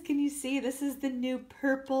uses, can you see? This is the new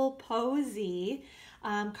purple posy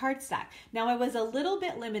cardstock. Now I was a little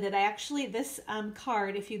bit limited. I actually, this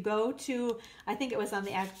card, if you go to, I think it was on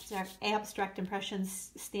the Abstract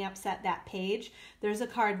Impressions stamp set, that page, there's a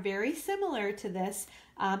card very similar to this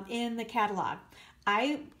in the catalog.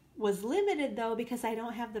 I was limited though because I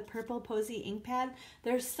don't have the purple posy ink pad.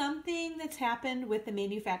 There's something that's happened with the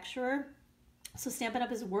manufacturer. So Stampin'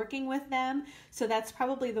 Up! Is working with them. So that's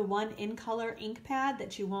probably the one in color ink pad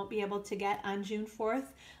that you won't be able to get on June 4th.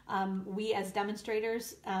 We as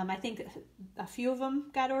demonstrators, I think a few of them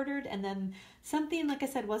got ordered and then something, like I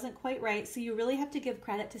said, wasn't quite right. So you really have to give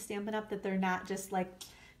credit to Stampin' Up! That they're not just like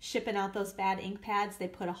shipping out those bad ink pads. They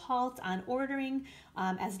put a halt on ordering.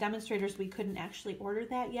 As demonstrators, we couldn't actually order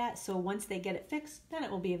that yet. So once they get it fixed, then it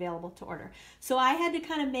will be available to order. So I had to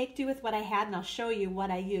kind of make do with what I had, and I'll show you what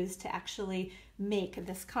I used to actually make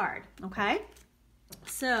this card, okay?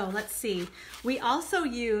 So let's see. We also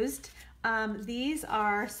used, these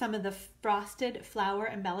are some of the frosted flower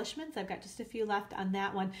embellishments. I've got just a few left on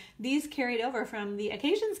that one. These carried over from the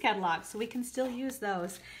Occasions catalog, so we can still use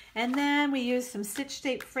those. And then we used some Stitch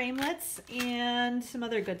Tape framelits and some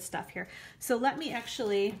other good stuff here. So let me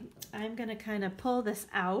actually, I'm gonna kind of pull this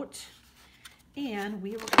out and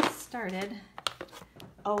we will get started.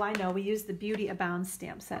 Oh, I know, we used the Beauty Abounds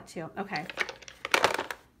stamp set too. Okay.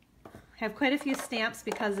 I have quite a few stamps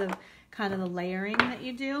because of kind of the layering that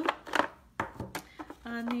you do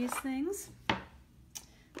on these things.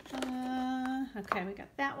 Okay, we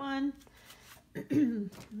got that one.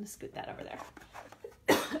 I'm gonna scoot that over there.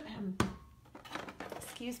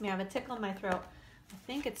 Excuse me, I have a tickle in my throat. I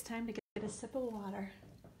think it's time to get get a sip of water.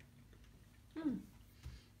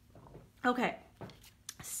 Okay,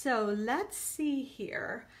 so let's see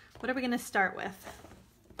here. What are we going to start with?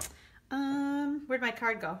 Where'd my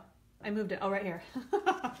card go? I moved it. Oh, right here.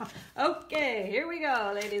 Okay, here we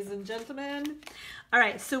go, ladies and gentlemen. All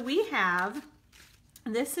right, so we have,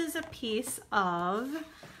 this is a piece of,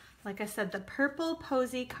 like I said, the Purple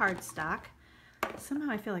Posy cardstock.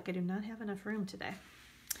 Somehow I feel like I do not have enough room today.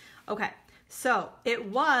 Okay, so it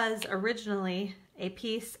was originally a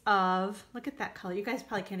piece of, look at that color. You guys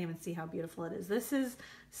probably can't even see how beautiful it is. This is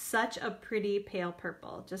such a pretty pale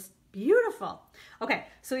purple, just beautiful. Okay,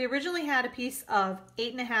 so we originally had a piece of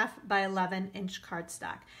 8.5 by 11 inch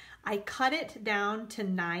cardstock. I cut it down to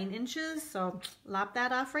 9 inches, so lop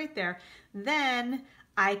that off right there. Then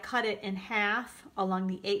I cut it in half along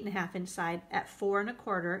the 8.5 inch side at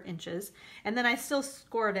 4¼ inches, and then I still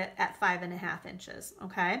scored it at 5.5 inches,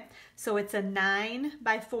 okay? So it's a 9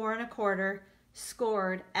 by 4¼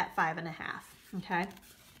 scored at 5.5, okay?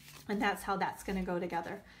 And that's how that's gonna go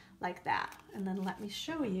together, like that. And then let me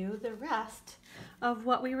show you the rest of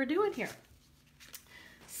what we were doing here.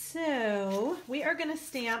 So we are gonna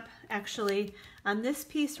stamp, actually, on this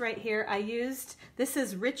piece right here, I used, this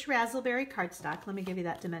is Rich Razzleberry cardstock. Let me give you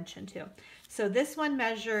that dimension too. So this one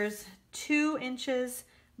measures 2 inches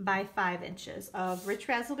by 5 inches of Rich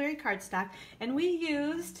Razzleberry cardstock. And we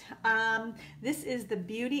used, this is the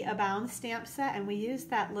Beauty Abound stamp set, and we used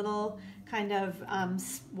that little kind of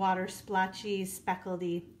water splotchy,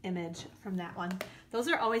 speckledy image from that one. Those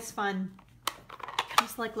are always fun,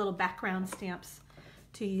 just like little background stamps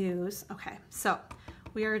to use. Okay, so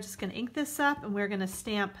we are just gonna ink this up, and we're gonna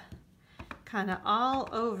stamp kind of all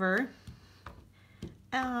over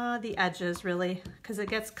the edges, really, because it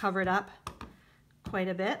gets covered up quite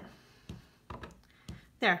a bit.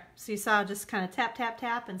 There, so you saw just kind of tap, tap,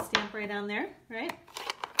 tap, and stamp right on there, right?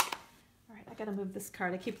 All right, I gotta move this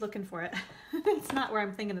card. I keep looking for it. It's not where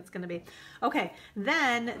I'm thinking it's gonna be. Okay,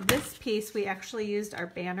 then this piece, we actually used our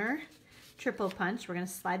banner triple punch. We're gonna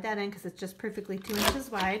slide that in because it's just perfectly 2 inches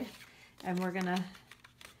wide, and we're gonna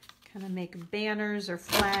kind of make banners or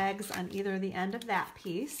flags on either the end of that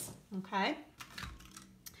piece, okay?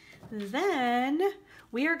 Then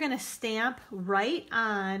we are gonna stamp right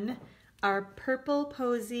on our Purple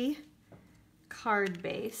Posy card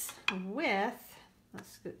base with,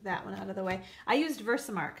 let's scoot that one out of the way. I used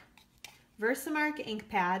Versamark ink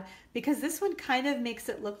pad because this one kind of makes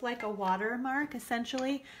it look like a watermark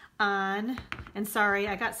essentially on, and sorry,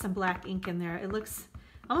 I got some black ink in there. It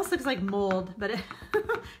almost looks like mold, but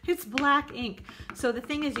it's black ink. So the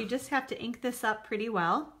thing is, you just have to ink this up pretty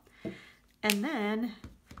well, and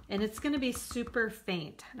it's gonna be super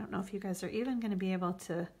faint. I don't know if you guys are even gonna be able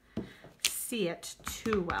to see it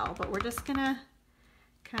too well, but we're just gonna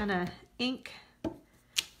kind of ink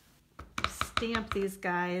stamp these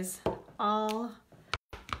guys all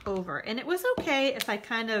over. And it was okay if I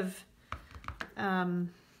kind of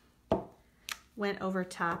went over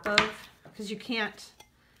top of, because you can't,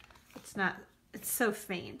 it's so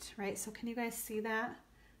faint, right? So can you guys see that?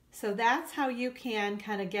 So that's how you can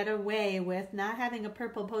kind of get away with not having a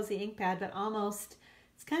Purple Posy ink pad, but almost,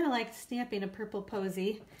 it's kind of like stamping a Purple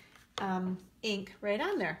Posy ink right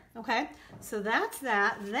on there, okay? So that's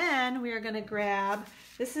that. Then we are gonna grab,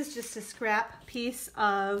 this is just a scrap piece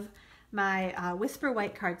of my Whisper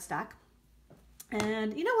White cardstock.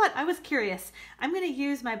 And you know what, I was curious. I'm gonna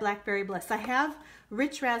use my Blackberry Bliss. I have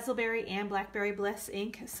Rich Razzleberry and Blackberry Bliss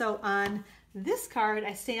ink. So on this card,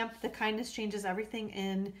 I stamped the Kindness Changes Everything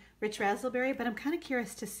in Rich Razzleberry, but I'm kind of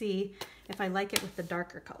curious to see if I like it with the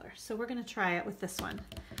darker color. So we're gonna try it with this one.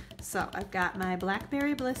 So I've got my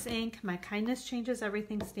Blackberry Bliss ink, my Kindness Changes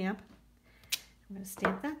Everything stamp. I'm gonna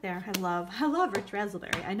stamp that there. I love Rich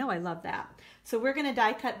Razzleberry. I know I love that. So we're gonna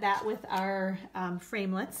die cut that with our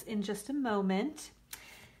framelits in just a moment.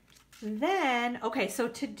 Then, okay, so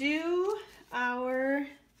to do our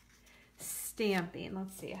stamping,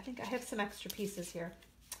 let's see, I think I have some extra pieces here.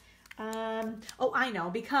 Oh, I know,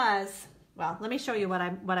 because, well, let me show you what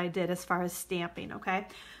I did as far as stamping, okay?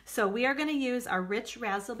 So we are gonna use our Rich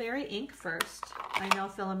Razzleberry ink first. I know,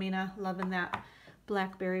 Philomena, loving that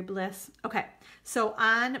Blackberry Bliss. Okay, so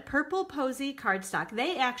on Purple Posy cardstock,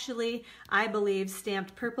 they actually, I believe,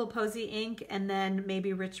 stamped Purple Posy ink and then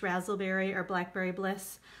maybe Rich Razzleberry or Blackberry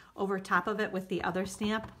Bliss over top of it with the other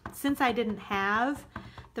stamp. Since I didn't have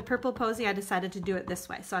the Purple Posy, I decided to do it this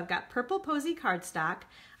way. So I've got Purple Posy cardstock,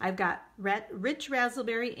 I've got Rich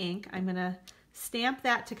Razzleberry ink. I'm gonna stamp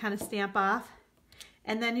that to kind of stamp off.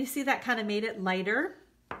 And then you see that kind of made it lighter.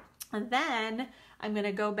 And then I'm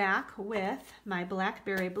gonna go back with my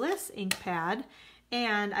Blackberry Bliss ink pad,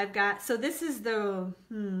 And I've got, so this is the,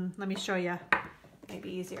 let me show you, maybe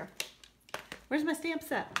easier. Where's my stamp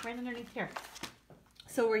set? Right underneath here.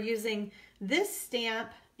 So we're using this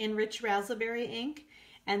stamp in Rich Raspberry ink,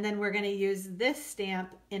 and then we're going to use this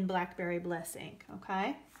stamp in Blackberry Bliss ink,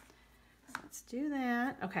 okay? So let's do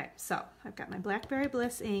that. Okay, so I've got my Blackberry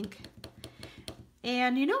Bliss ink.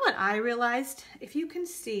 And you know what I realized? If you can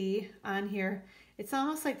see on here, it's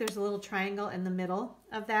almost like there's a little triangle in the middle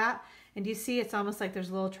of that. And you see it's almost like there's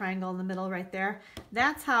a little triangle in the middle right there.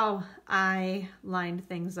 That's how I lined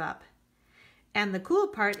things up. And the cool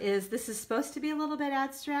part is this is supposed to be a little bit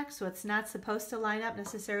abstract, so it's not supposed to line up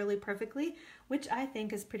necessarily perfectly, which I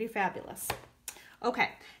think is pretty fabulous.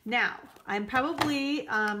 Okay, now I'm probably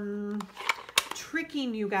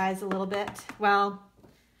tricking you guys a little bit. Well,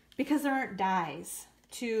 because there aren't dies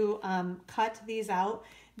to cut these out.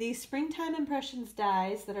 These Springtime Impressions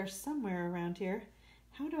dies that are somewhere around here.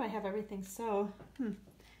 How do I have everything so?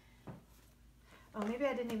 Oh, maybe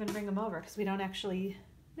I didn't even bring them over because we don't actually,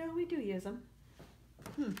 no, we do use them.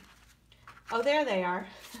 Oh, there they are.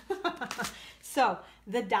 So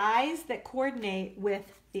the dies that coordinate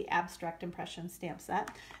with the Abstract Impressions stamp set,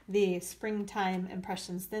 the Springtime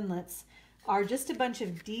Impressions Thinlits, are just a bunch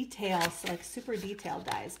of details, like super detailed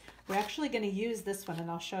dies. We're actually going to use this one,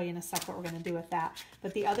 and I'll show you in a sec what we're going to do with that.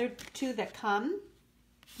 But the other two that come,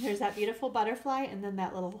 there's that beautiful butterfly and then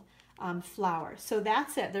that little flower. So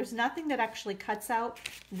that's it. There's nothing that actually cuts out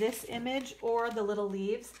this image or the little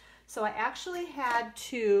leaves. So I actually had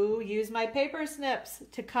to use my paper snips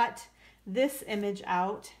to cut this image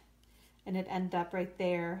out, and it ended up right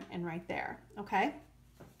there and right there. Okay.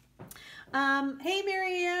 Hey,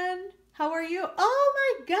 Marianne. How are you? Oh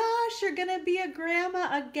my gosh, you're gonna be a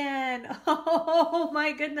grandma again. Oh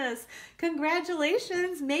my goodness.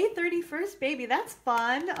 Congratulations. May 31st, baby. That's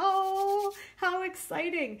fun. Oh, how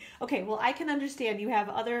exciting. Okay, well, I can understand you have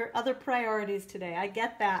other priorities today. I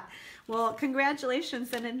get that. Well,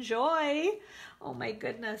 congratulations and enjoy. Oh my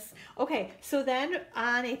goodness. Okay, so then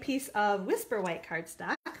on a piece of Whisper White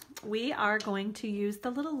cardstock, we are going to use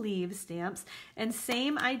the little leaf stamps, and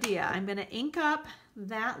same idea. I'm going to ink up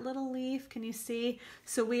that little leaf. Can you see?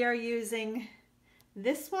 So we are using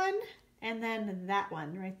this one and then that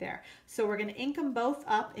one right there. So we're going to ink them both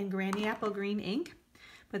up in Granny Apple Green ink,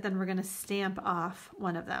 but then we're going to stamp off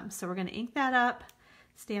one of them. So we're going to ink that up,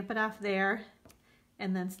 stamp it off there,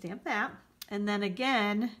 and then stamp that. And then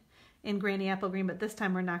again in Granny Apple Green, but this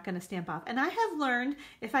time we're not going to stamp off. And I have learned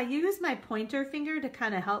if I use my pointer finger to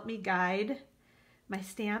kind of help me guide my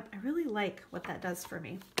stamp, I really like what that does for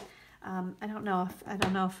me. I don't know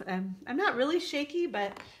if I'm not really shaky,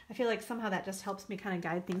 but I feel like somehow that just helps me kind of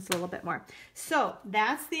guide things a little bit more. So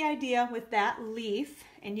that's the idea with that leaf.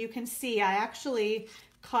 And you can see I actually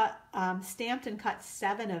stamped and cut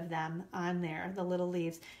 7 of them on there, the little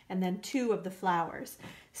leaves, and then 2 of the flowers.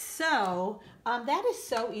 So that is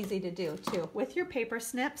so easy to do too with your paper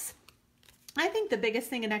snips. I think the biggest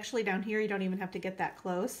thing, and actually down here you don't even have to get that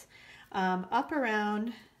close, up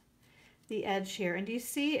around the edge here. And do you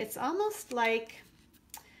see it's almost like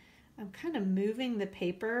I'm kind of moving the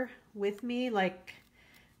paper with me, like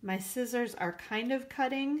my scissors are kind of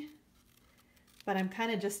cutting, but I'm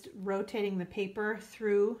kind of just rotating the paper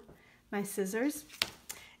through my scissors.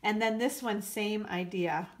 And then this one, same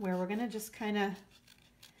idea, where we're going to just kind of,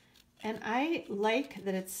 and I like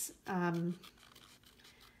that it's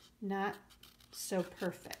not so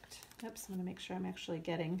perfect. Oops, I'm going to make sure I'm actually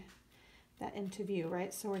getting that into view,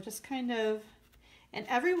 right? So we're just kind of, and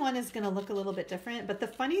everyone is going to look a little bit different. But the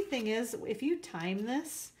funny thing is, if you time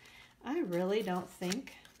this, I really don't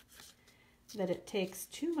think that it takes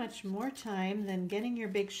too much more time than getting your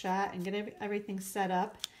big shot and getting everything set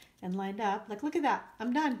up and lined up. Like, look at that.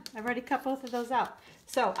 I'm done. I've already cut both of those out.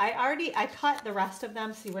 So I cut the rest of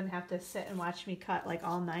them so you wouldn't have to sit and watch me cut like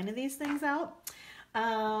all 9 of these things out.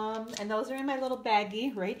 And those are in my little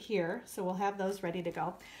baggie right here. So we'll have those ready to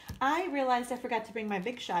go. I realized I forgot to bring my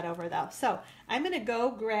big shot over though. So I'm going to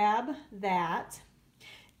go grab that.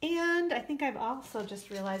 And I think I've also just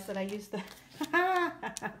realized that I used the, all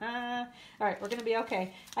right, we're going to be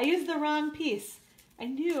okay. I used the wrong piece. I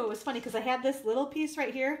knew it was funny because I had this little piece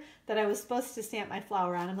right here that I was supposed to stamp my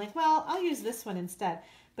flower on. I'm like, well, I'll use this one instead.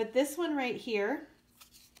 But this one right here,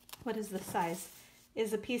 what is the size,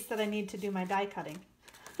 is a piece that I need to do my die cutting.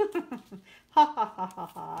 Ha ha ha ha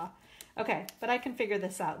ha. Okay, but I can figure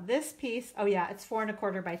this out. This piece, oh yeah, it's 4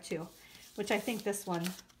 1/4 by 2, which I think this one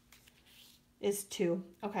is 2.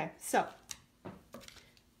 Okay, so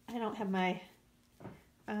I don't have my,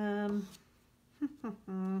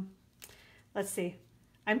 let's see.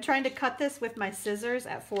 I'm trying to cut this with my scissors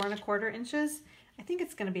at 4 1/4 inches. I think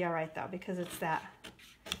it's gonna be all right though, because it's that,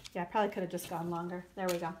 yeah, I probably could have just gone longer. There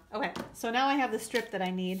we go. Okay, so now I have the strip that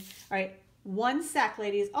I need. All right, 1 sec,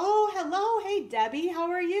 ladies. Oh, hello. Hey, Debbie,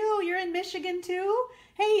 how are you? You're in Michigan too?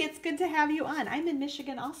 Hey, it's good to have you on. I'm in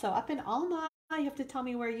Michigan also, up in Alma. You have to tell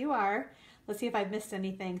me where you are. Let's see if I've missed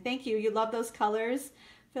anything. Thank you. You love those colors,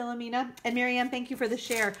 Philomena. And Marianne, thank you for the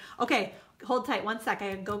share. Okay, hold tight 1 sec.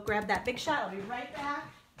 I gotta go grab that big shot. I'll be right back.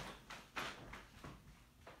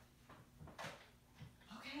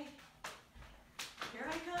 Okay, here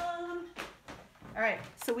I come. All right,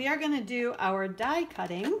 so we are gonna do our die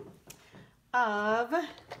cutting of, let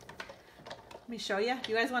me show you.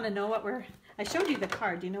 Do you guys wanna know what I showed you the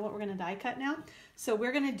card. Do you know what we're gonna die cut now? So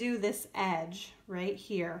we're gonna do this edge right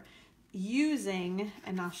here using,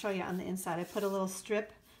 and I'll show you on the inside. I put a little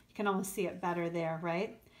strip. You can almost see it better there,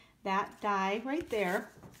 right? That die right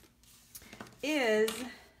there is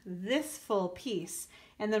this full piece.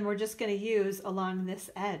 And then we're just gonna use along this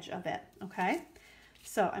edge of it, okay?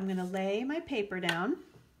 So I'm gonna lay my paper down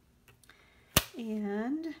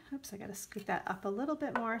and, oops, I gotta scoot that up a little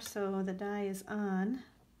bit more so the die is on.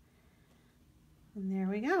 And there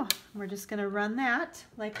we go. We're just gonna run that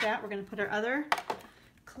like that. We're gonna put our other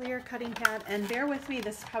clear cutting pad, and bear with me,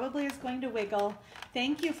 this probably is going to wiggle.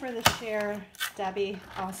 Thank you for the share, Debbie,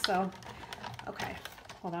 also. Okay,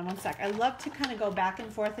 hold on 1 sec. I love to kind of go back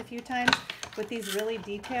and forth a few times with these really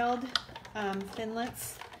detailed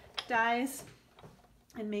Thinlits dies.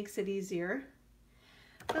 It makes it easier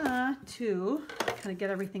to kind of get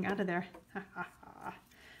everything out of there.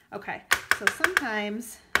 Okay, so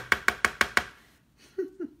sometimes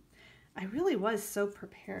I really was so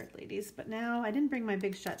prepared, ladies, but now I didn't bring my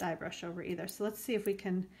big shot die brush over either. So let's see if we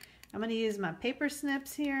can, I'm gonna use my paper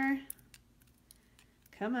snips here.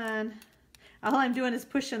 Come on. All I'm doing is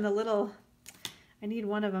pushing the little, I need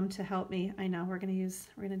one of them to help me. I know, we're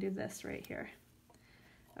gonna do this right here.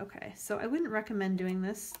 Okay, so I wouldn't recommend doing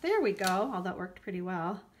this. There we go, all that worked pretty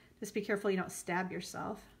well. Just be careful you don't stab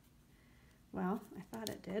yourself. Well, I thought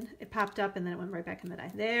it did. It popped up and then it went right back in the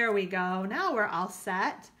die. There we go, now we're all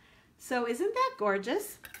set. So isn't that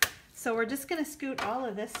gorgeous? So we're just gonna scoot all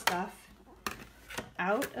of this stuff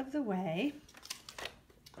out of the way.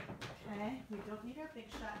 Okay, we don't need our big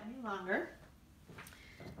shot any longer.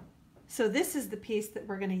 So this is the piece that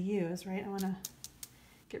we're gonna use, right? I wanna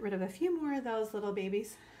get rid of a few more of those little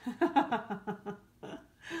babies.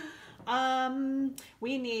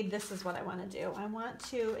 We need, this is what I wanna do. I want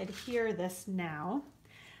to adhere this now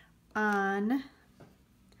on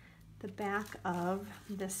the back of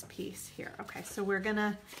this piece here. Okay, so we're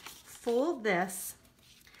gonna fold this,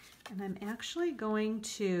 and I'm actually going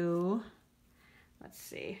to, let's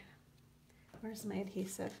see, where's my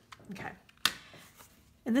adhesive? Okay,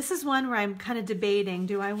 and this is one where I'm kind of debating,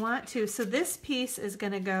 do I want to, so this piece is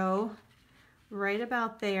gonna go right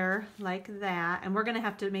about there like that, and we're gonna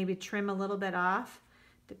have to maybe trim a little bit off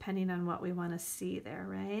depending on what we wanna see there,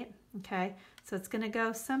 right? Okay, so it's gonna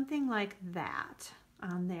go something like that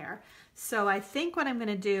on there. So I think what I'm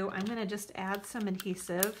gonna do, I'm gonna just add some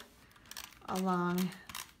adhesive along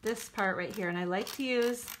this part right here. And I like to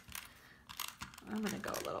use, I'm gonna go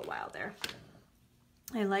a little while there.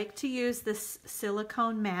 I like to use this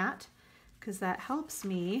silicone mat because that helps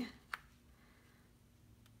me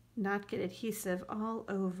not get adhesive all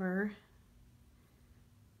over.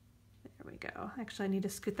 There we go. Actually, I need to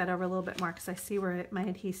scoot that over a little bit more because I see where my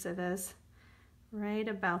adhesive is. Right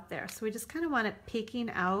about there. So we just kind of want it peeking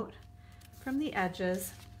out from the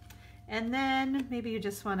edges. And then maybe you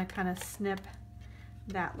just want to kind of snip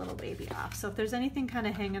that little baby off. So if there's anything kind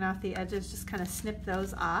of hanging off the edges, just kind of snip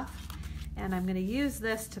those off. And I'm going to use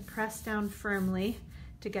this to press down firmly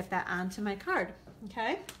to get that onto my card.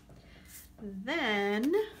 Okay.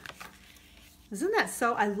 Then, isn't that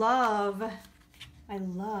so, I love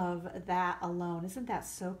that alone. Isn't that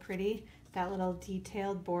so pretty? That little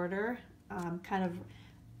detailed border. Kind of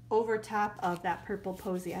over top of that purple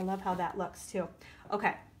posy. I love how that looks too.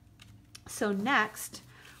 Okay, so next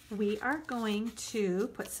we are going to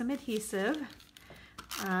put some adhesive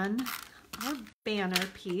on our banner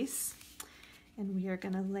piece, and we are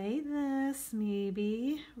gonna lay this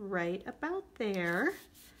maybe right about there.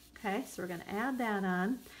 Okay, so we're gonna add that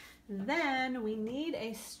on. Then we need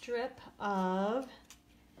a strip of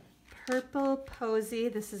purple posy.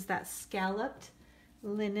 This is that scalloped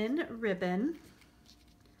linen ribbon.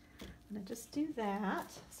 I'm gonna just do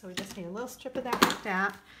that. So we just need a little strip of that like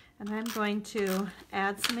that. And I'm going to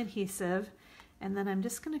add some adhesive. And then I'm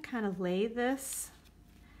just gonna kind of lay this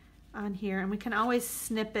on here. And we can always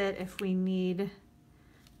snip it if we need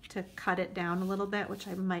to cut it down a little bit, which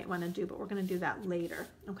I might wanna do, but we're gonna do that later,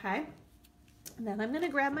 okay? And then I'm gonna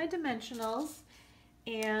grab my dimensionals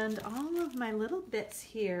And all of my little bits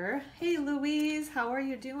here. Hey Louise, how are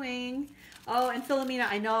you doing? Oh, and Philomena,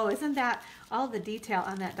 I know, isn't that, all the detail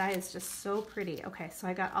on that die is just so pretty. Okay, so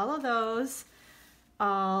I got all of those,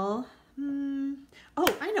 oh,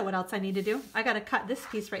 I know what else I need to do. I gotta cut this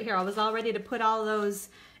piece right here. I was all ready to put all those,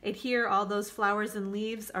 adhere all those flowers and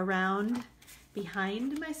leaves around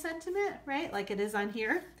behind my sentiment, right? Like it is on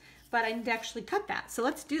here, but I need to actually cut that. So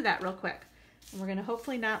let's do that real quick. And we're gonna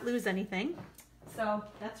hopefully not lose anything. So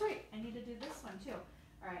that's right, I need to do this one too.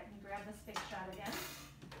 All right, let me grab this big shot again.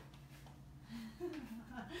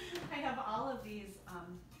 I have all of these,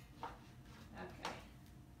 okay,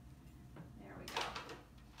 there we go.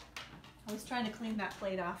 I was trying to clean that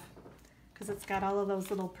plate off because it's got all of those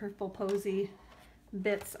little purple posy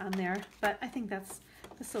bits on there, but I think this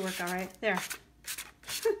will work all right. There.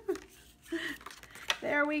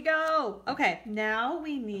 There we go. Okay, now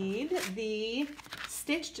we need the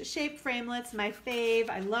stitched shape framelits, my fave.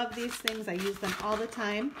 I love these things. I use them all the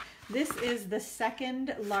time. This is the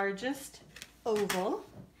second largest oval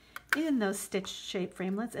in those stitched shape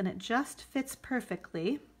framelits, and it just fits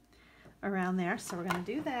perfectly around there. So we're going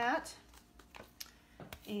to do that.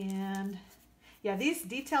 And yeah, these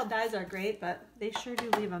detailed dies are great, but they sure do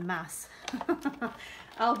leave a mess.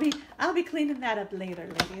 I'll be cleaning that up later,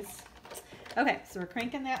 ladies. Okay, so we're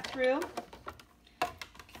cranking that through.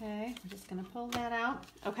 Okay, we're just gonna pull that out.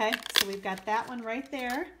 Okay, so we've got that one right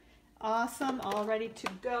there. Awesome, all ready to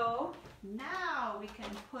go. Now we can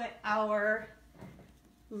put our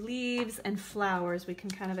leaves and flowers. We can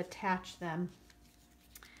kind of attach them.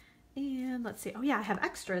 And let's see, oh yeah, I have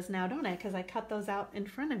extras now, don't I? Because I cut those out in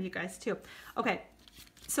front of you guys too. Okay,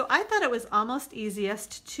 so I thought it was almost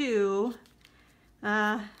easiest to,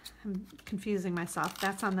 I'm confusing myself.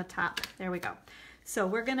 That's on the top, there we go. So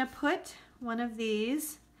we're gonna put one of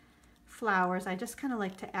these flowers. I just kind of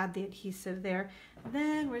like to add the adhesive there.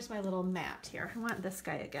 Then where's my little mat here? I want this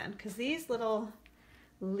guy again, because these little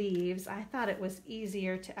leaves, I thought it was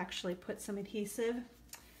easier to actually put some adhesive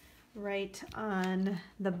right on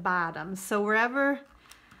the bottom. So wherever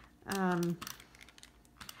I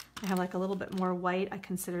have like a little bit more white, I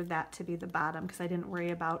considered that to be the bottom because I didn't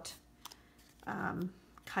worry about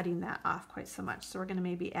cutting that off quite so much. So we're going to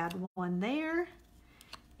maybe add one there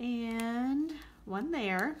and one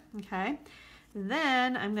there. Okay,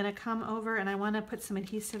 then I'm going to come over and I want to put some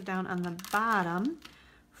adhesive down on the bottom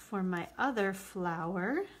for my other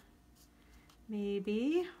flower,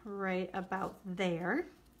 maybe right about there.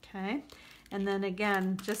 Okay, and then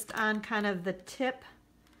again, just on kind of the tip,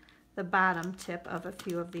 the bottom tip of a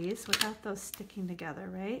few of these without those sticking together,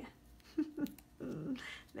 right?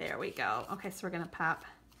 There we go. Okay, so we're gonna pop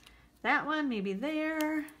that one maybe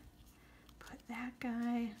there, put that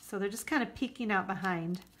guy. So they're just kind of peeking out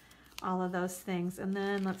behind all of those things. And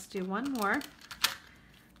then let's do one more.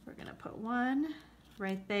 We're gonna put one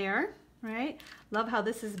right there, right? Love how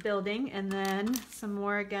this is building. And then some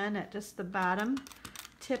more again at just the bottom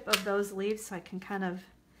tip of those leaves so I can kind of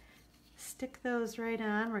stick those right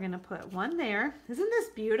on. We're gonna put one there. Isn't this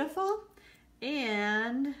beautiful?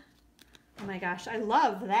 And oh my gosh, I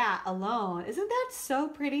love that alone. Isn't that so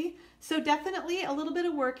pretty? So definitely a little bit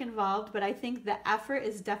of work involved, but I think the effort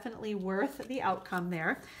is definitely worth the outcome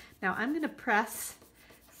there. Now I'm gonna press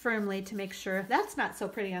firmly to make sure. That's not so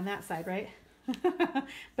pretty on that side, right?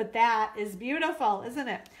 But that is beautiful, isn't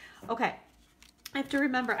it? Okay. I have to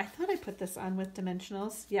remember, I thought I put this on with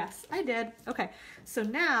dimensionals. Yes, I did. Okay, so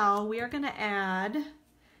now we are gonna add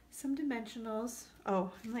some dimensionals.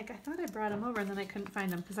 Oh, I'm like, I thought I brought them over and then I couldn't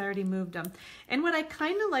find them because I already moved them. And what I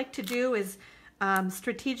kind of like to do is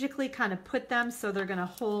strategically kind of put them so they're gonna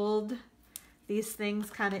hold these things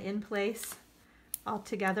kind of in place all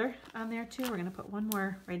together on there too. We're gonna put one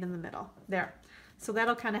more right in the middle, there. So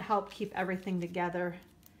that'll kind of help keep everything together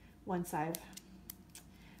once I've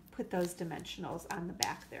put those dimensionals on the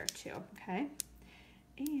back there too, okay?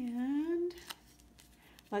 And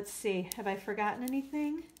let's see, have I forgotten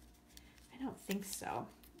anything? I don't think so.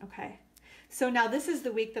 Okay, so now this is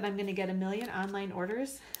the week that I'm gonna get 1 million online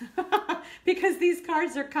orders because these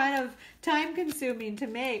cards are kind of time consuming to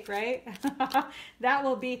make, right? That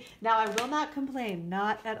will be, now I will not complain,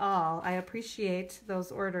 not at all. I appreciate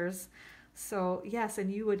those orders. So yes,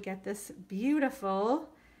 and you would get this beautiful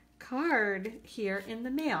card here in the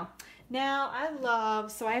mail. Now I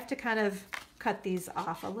love, so I have to kind of cut these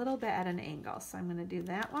off a little bit at an angle. So I'm gonna do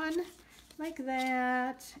that one like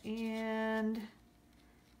that and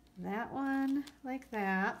that one like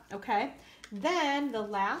that, okay? Then the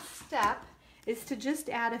last step is to just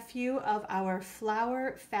add a few of our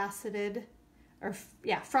flower faceted, or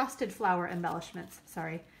yeah, frosted flower embellishments.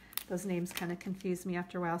 Sorry, those names kind of confuse me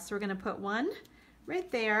after a while. So we're gonna put one right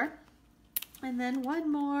there. And then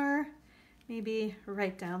one more, maybe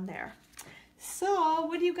right down there. So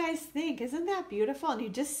what do you guys think? Isn't that beautiful? And you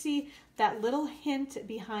just see that little hint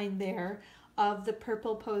behind there of the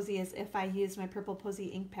purple posy as if I used my purple posy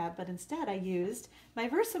ink pad, but instead I used my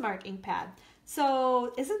Versamark ink pad.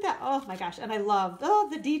 So isn't that, oh my gosh, and I love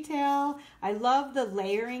the detail. I love the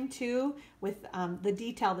layering too, with the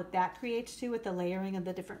detail that creates too, with the layering of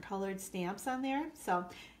the different colored stamps on there. So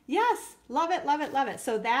yes, love it, love it, love it.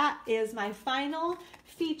 So that is my final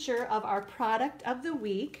feature of our product of the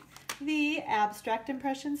week, the Abstract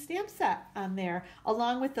Impression stamp set on there,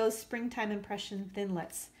 along with those Springtime Impression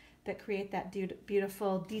Thinlits that create that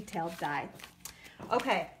beautiful detailed die.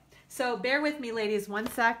 Okay, so bear with me, ladies, one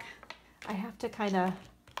sec. I have to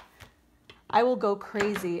I will go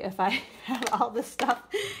crazy if I have all this stuff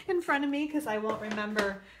in front of me because I won't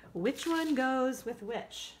remember which one goes with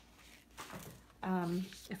which.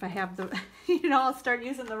 If I have the, I'll start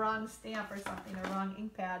using the wrong stamp or something, the wrong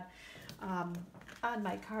ink pad on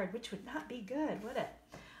my card, which would not be good, would it?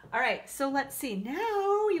 All right, so let's see.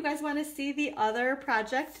 Now you guys want to see the other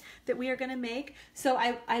project that we are going to make. So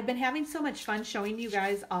I've been having so much fun showing you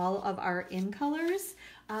guys all of our in colors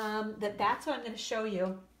that's what I'm going to show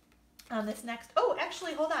you on this next. Oh,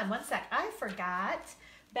 actually, hold on one sec. I forgot.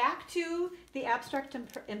 Back to the Abstract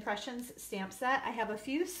Impressions stamp set. I have a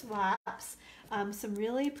few swaps, some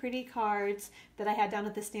really pretty cards that I had down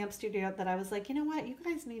at the stamp studio that I was like, you know what, you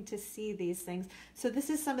guys need to see these things. So this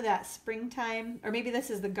is some of that springtime, or maybe this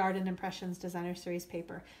is the Garden Impressions Designer Series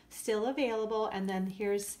paper, still available. And then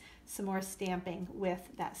here's some more stamping with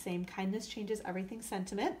that same Kindness Changes Everything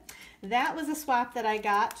sentiment. That was a swap that I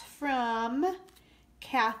got from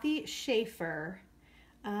Kathy Schaefer.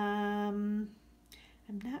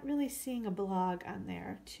 I'm not really seeing a blog on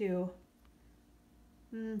there too.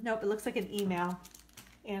 Nope, it looks like an email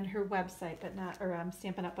and her website, but not, or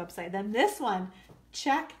Stampin' Up website. Then this one,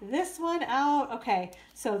 check this one out. Okay,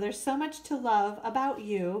 so there's so much to love about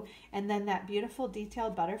you. And then that beautiful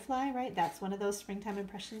detailed butterfly, right? That's one of those Springtime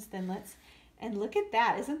Impressions Thinlits. And look at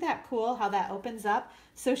that, isn't that cool how that opens up?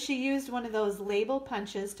 So she used one of those label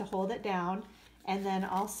punches to hold it down and then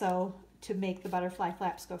also to make the butterfly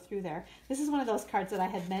flaps go through there. This is one of those cards that I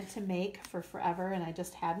had meant to make for forever and I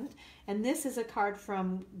just hadn't. And this is a card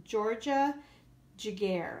from Georgia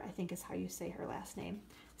Jaguar, I think is how you say her last name.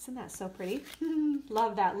 Isn't that so pretty?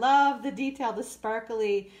 Love that. Love the detail, the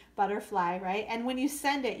sparkly butterfly, right? And when you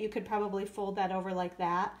send it, you could probably fold that over like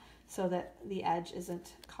that so that the edge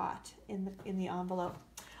isn't caught in the envelope.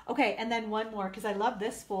 Okay, and then one more, because I love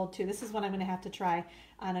this fold too. This is one I'm going to have to try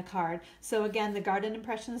on a card. So again, the Garden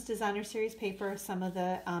Impressions Designer Series paper, some of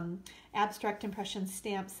the Abstract Impressions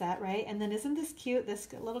stamp set, right? And then isn't this cute? This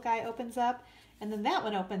little guy opens up, and then that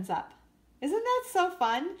one opens up. Isn't that so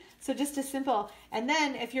fun? So just a simple, and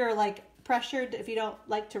then if you're like pressured, if you don't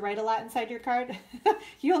like to write a lot inside your card,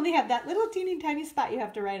 you only have that little teeny tiny spot you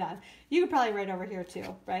have to write on. You could probably write over here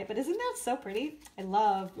too, right? But isn't that so pretty? I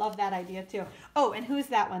love that idea too. Oh, and who's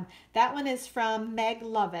that one? That one is from Meg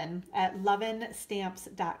Lovin at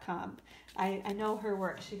lovinstamps.com. I know her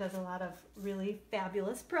work. She does a lot of really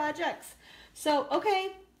fabulous projects. So,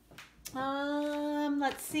 okay,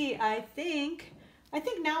 let's see. I think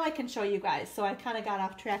now I can show you guys. So I kind of got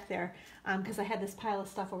off track there because I had this pile of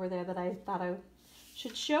stuff over there that I thought I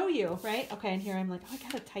should show you, right? Okay, and here I'm like, oh, I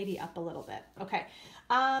got to tidy up a little bit. Okay,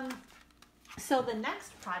 so the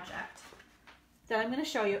next project that I'm going to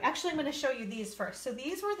show you, actually I'm going to show you these first. So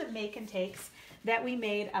these were the make and takes that we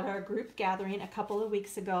made at our group gathering a couple of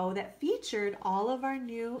weeks ago that featured all of our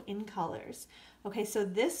new in colors. Okay, so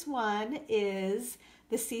this one is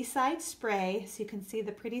the Seaside Spray, so you can see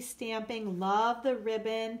the pretty stamping. Love the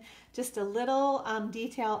ribbon, just a little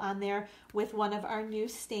detail on there with one of our new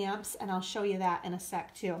stamps, and I'll show you that in a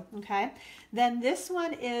sec too, okay? Then this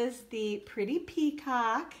one is the Pretty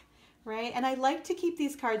Peacock, right? And I like to keep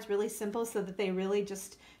these cards really simple so that they really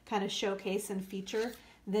just kind of showcase and feature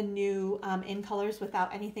the new in colors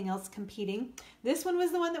without anything else competing. This one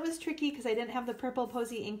was the one that was tricky because I didn't have the purple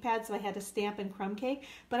posy ink pad, so I had to stamp in crumb cake,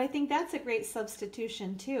 but I think that's a great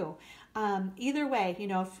substitution too. Either way, you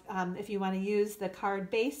know, if you want to use the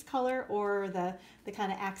card base color or the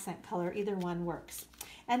kind of accent color, either one works.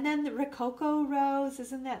 And then the Rococo Rose,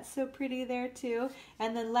 isn't that so pretty there too?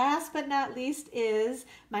 And then last but not least is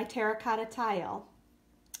my terracotta tile.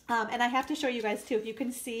 And I have to show you guys too, if you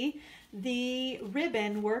can see, the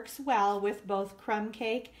ribbon works well with both crumb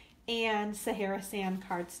cake and Sahara Sand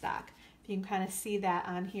cardstock. If you can kind of see that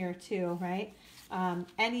on here too, right?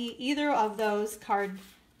 Either of those card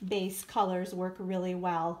base colors work really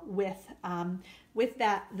well with with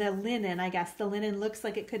the linen, I guess. The linen looks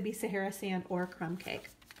like it could be Sahara sand or crumb cake.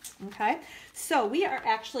 Okay, so we are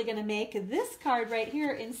actually going to make this card right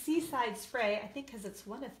here in Seaside Spray, I think because it's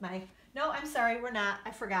one of my, no, I'm sorry, we're not,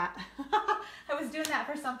 I forgot. I was doing that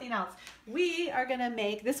for something else. We are going to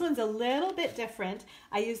make, this one's a little bit different.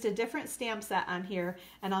 I used a different stamp set on here,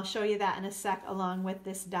 and I'll show you that in a sec along with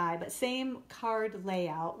this die, but same card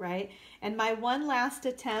layout, right? And my one last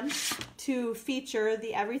attempt to feature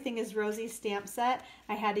the Everything is Rosy stamp set,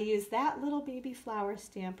 I had to use that little baby flower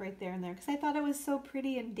stamp right there and there because I thought it was so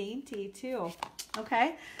pretty and dainty too.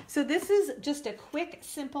 Okay, so this is just a quick,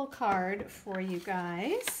 simple card for you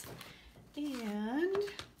guys. And,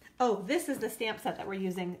 oh, this is the stamp set that we're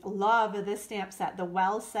using. Love this stamp set, the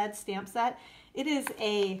Well Said stamp set. It is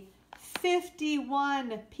a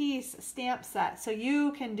 51-piece stamp set, so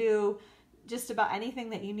you can do just about anything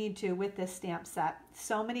that you need to with this stamp set.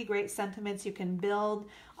 So many great sentiments. You can build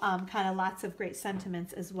kind of lots of great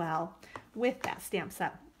sentiments as well with that stamp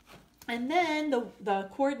set. And then the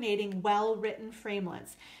coordinating well-written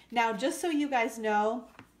framelits. Now, just so you guys know,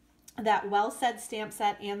 that Well Said stamp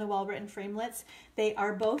set and the well-written framelits, they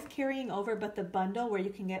are both carrying over, but the bundle where you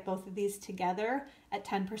can get both of these together at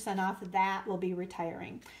 10% off, that will be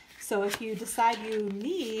retiring. So if you decide you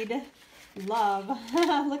need, love,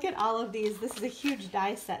 look at all of these. This is a huge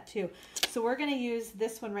die set too. So we're going to use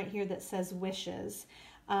this one right here that says Wishes.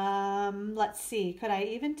 Let's see, could I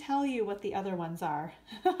even tell you what the other ones are?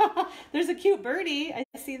 There's a cute birdie. I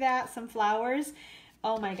see that, some flowers.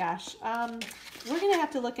 Oh my gosh. We're going to have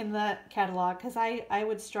to look in the catalog because I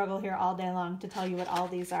would struggle here all day long to tell you what all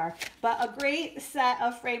these are. But a great set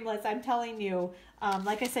of framelits, I'm telling you.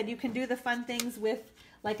 Like I said, you can do the fun things with,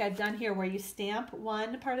 like I've done here, where you stamp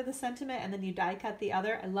one part of the sentiment and then you die cut the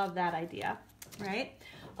other. I love that idea, right?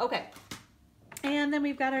 Okay. And then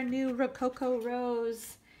we've got our new Rococo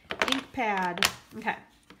Rose ink pad. Okay.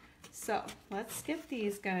 So let's get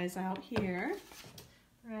these guys out here.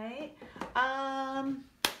 Right?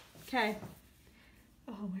 Okay.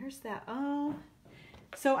 Oh, where's that? Oh,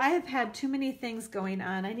 so I have had too many things going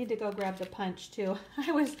on. I need to go grab the punch too.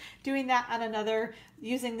 I was doing that on another,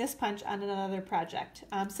 using this punch on another project.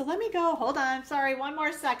 So let me go. Hold on. Sorry, one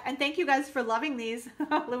more sec. And thank you guys for loving these,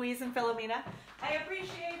 Louise and Philomena. I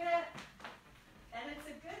appreciate it. And it's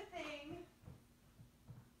a good thing.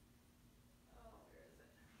 Oh, where is it?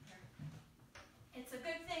 Here. It's a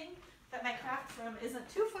good thing that my craft room isn't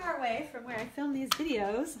too far away from where I film these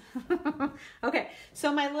videos. Okay,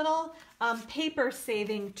 so my little paper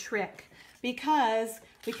saving trick, because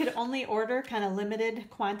we could only order kind of limited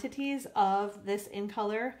quantities of this in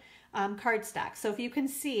color cardstock. So if you can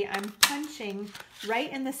see, I'm punching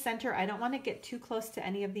right in the center. I don't want to get too close to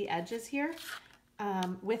any of the edges here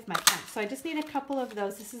with my punch. So I just need a couple of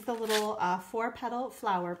those. This is the little 4-petal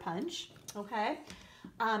flower punch, okay?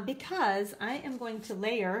 Because I am going to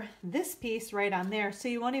layer this piece right on there, so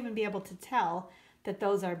you won't even be able to tell that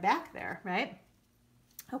those are back there, right?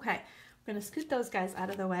 Okay, I'm going to scoot those guys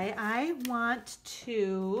out of the way. I want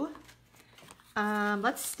to,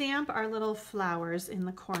 let's stamp our little flowers in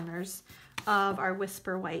the corners of our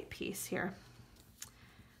Whisper White piece here.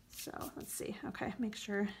 So let's see, okay, make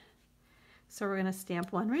sure. So we're going to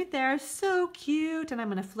stamp one right there, so cute, and I'm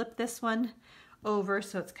going to flip this one over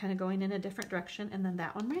so it's kind of going in a different direction, and then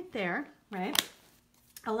that one right there, right?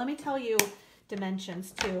 Oh, let me tell you dimensions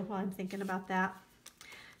too while I'm thinking about that.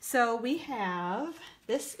 So we have,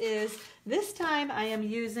 this time I am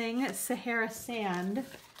using Sahara Sand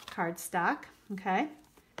cardstock, okay?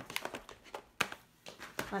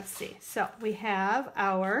 Let's see, so we have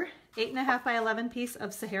our 8.5 by 11 piece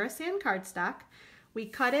of Sahara Sand cardstock. We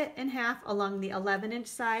cut it in half along the 11-inch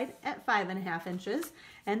side at 5.5 inches,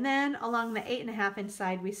 and then along the 8.5-inch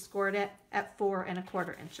side, we scored it at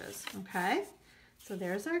 4.25 inches, okay? So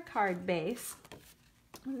there's our card base.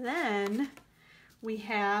 Then we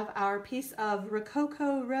have our piece of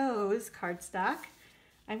Rococo Rose cardstock.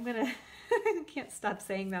 I'm gonna, I can't stop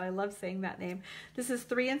saying that. I love saying that name. This is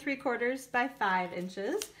 3 3/4 by 5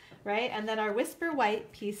 inches, right? And then our Whisper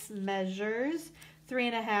White piece measures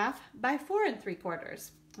 3.5 by 4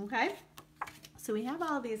 3/4. Okay, so we have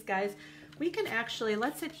all these guys. We can actually,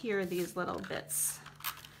 let's adhere these little bits.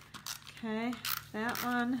 Okay, that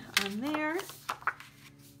one on there,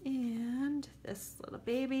 and this little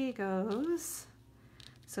baby goes.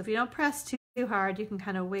 So if you don't press too hard, you can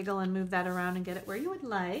kind of wiggle and move that around and get it where you would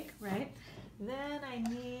like, right? Then I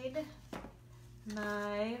need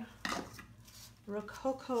my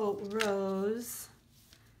Rococo Rose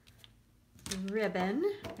ribbon.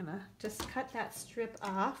 I'm gonna just cut that strip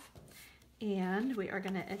off, and we are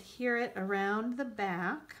gonna adhere it around the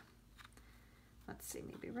back let's see,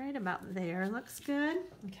 maybe right about there looks good.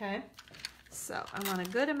 Okay, so I want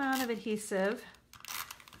a good amount of adhesive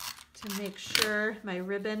to make sure my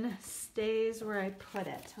ribbon stays where I put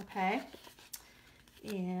it, okay?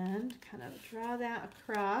 And kind of draw that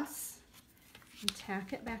across and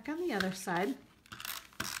tack it back on the other side.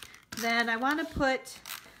 Then I want to put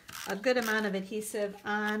a good amount of adhesive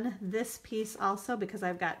on this piece also, because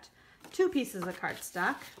I've got 2 pieces of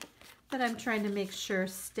cardstock that I'm trying to make sure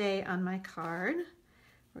stay on my card.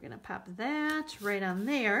 We're going to pop that right on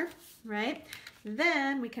there, right?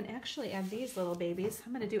 Then we can actually add these little babies.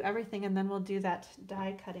 I'm going to do everything and then we'll do that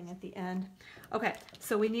die cutting at the end. Okay,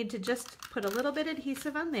 so we need to just put a little bit of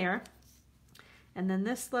adhesive on there. And then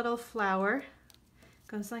this little flower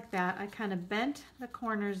goes like that. I kind of bent the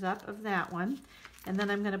corners up of that one. And then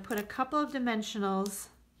I'm going to put a couple of dimensionals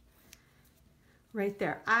right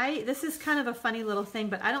there. This is kind of a funny little thing,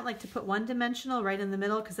 but I don't like to put one dimensional right in the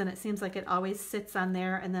middle because then it seems like it always sits on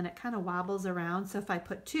there and then it kind of wobbles around. So if I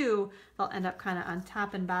put 2, they'll end up kind of on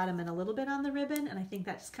top and bottom and a little bit on the ribbon. And I think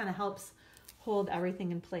that just kind of helps hold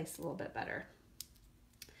everything in place a little bit better.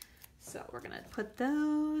 So we're going to put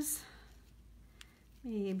those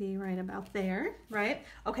maybe right about there, right?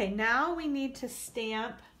 Okay, now we need to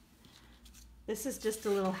stamp. This is just a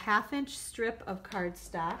little 1/2 inch strip of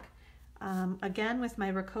cardstock. Again with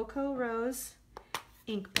my Rococo Rose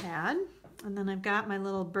ink pad. And then I've got my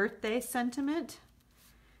little birthday sentiment.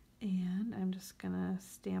 And I'm just gonna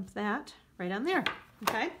stamp that right on there,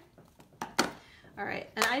 okay? All right,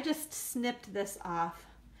 and I just snipped this off.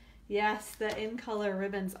 Yes, the in color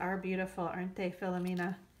ribbons are beautiful, aren't they,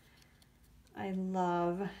 Philomena? I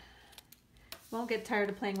love, won't get tired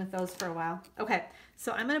of playing with those for a while. Okay,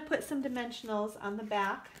 so I'm gonna put some dimensionals on the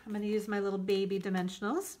back. I'm gonna use my little baby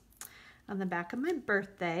dimensionals on the back of my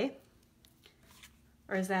birthday.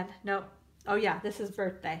 Or is that, nope. Oh yeah, this is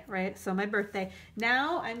birthday, right? So my birthday.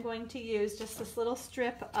 Now I'm going to use just this little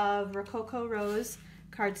strip of Rococo Rose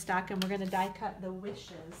cardstock and we're gonna die cut the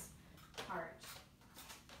wishes part.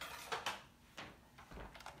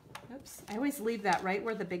 Oops, I always leave that right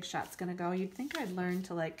where the big shot's gonna go. You'd think I'd learn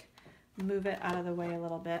to like move it out of the way a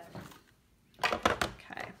little bit.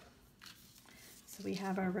 Okay, so we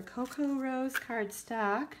have our Rococo Rose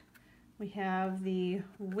cardstock. We have the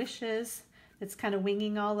wishes that's kind of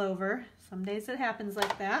winging all over. Some days it happens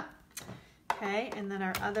like that. Okay, and then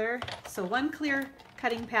our other, so one clear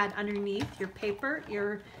cutting pad underneath your paper,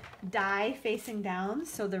 your die facing down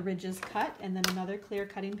so the ridges cut, and then another clear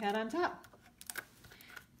cutting pad on top.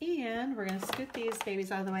 And we're gonna scoot these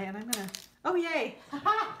babies out of the way and I'm gonna, oh yay,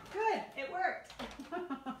 good, it worked.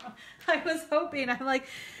 I was hoping, I'm like,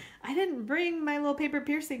 I didn't bring my little paper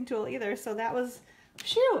piercing tool either, so that was,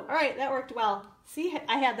 phew, all right, that worked well. See,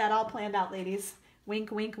 I had that all planned out, ladies.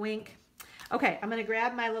 Wink, wink, wink. Okay, I'm gonna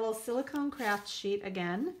grab my little silicone craft sheet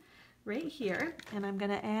again, right here, and I'm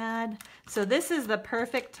gonna add, so this is the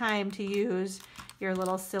perfect time to use your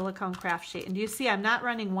little silicone craft sheet. And do you see I'm not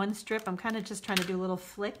running one strip, I'm kind of just trying to do little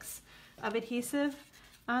flicks of adhesive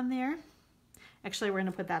on there. Actually, we're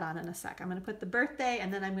gonna put that on in a sec. I'm gonna put the birthday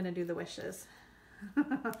and then I'm gonna do the wishes.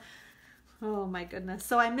 Oh my goodness.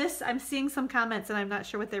 So I'm seeing some comments and I'm not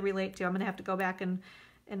sure what they relate to. I'm gonna have to go back and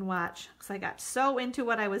watch because I got so into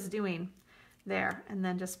what I was doing there. And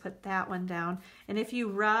then just put that one down. And if you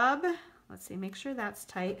rub, let's see, make sure that's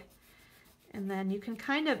tight. And then you can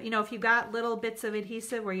kind of, you know, if you got little bits of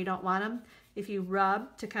adhesive where you don't want them, if you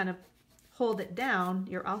rub to kind of hold it down,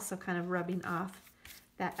 you're also kind of rubbing off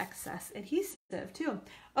that excess adhesive too.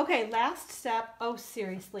 Okay, last step. Oh,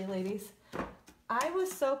 seriously, ladies. I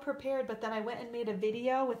was so prepared, but then I went and made a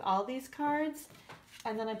video with all these cards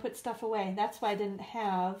and then I put stuff away. That's why I didn't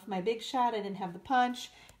have my big shot, I didn't have the punch,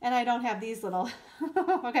 and I don't have these little.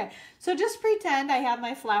 Okay, so just pretend I have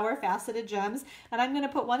my flower faceted gems and I'm gonna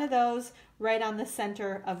put one of those right on the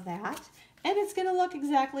center of that. And it's gonna look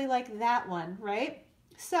exactly like that one, right?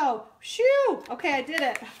 So, shoo, okay, I did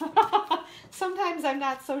it. Sometimes I'm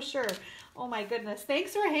not so sure. Oh my goodness.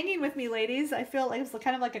 Thanks for hanging with me, ladies. I feel like it was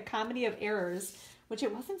kind of like a comedy of errors, which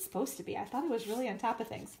it wasn't supposed to be. I thought it was really on top of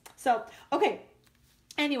things. So, okay.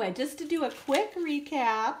 Anyway, just to do a quick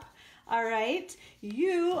recap, all right,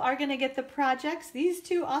 you are going to get the projects, these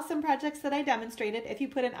 2 awesome projects that I demonstrated. If you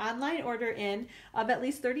put an online order in of at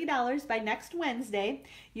least $30 by next Wednesday,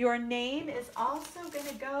 your name is also going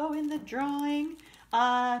to go in the drawing.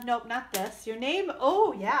 Nope, not this. Your name,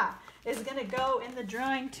 oh yeah, is going to go in the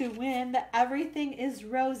drawing to win the Everything is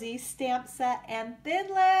Rosy stamp set and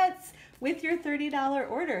Thinlits with your $30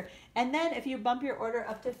 order. And then if you bump your order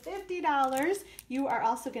up to $50, you are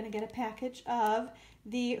also going to get a package of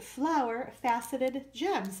the flower faceted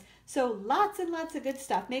gems. So lots and lots of good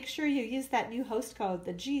stuff. Make sure you use that new host code,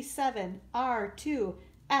 the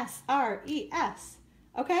G7R2SRES.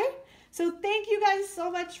 Okay? So thank you guys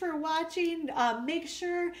so much for watching. Make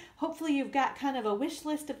sure, hopefully you've got kind of a wish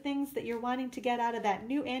list of things that you're wanting to get out of that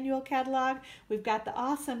new annual catalog. We've got the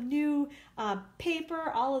awesome new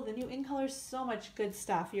paper, all of the new ink colors, so much good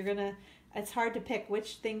stuff. It's hard to pick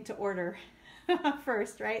which thing to order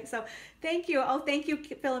first, right? So thank you. Oh, thank you,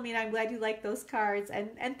 Philomena. I'm glad you like those cards.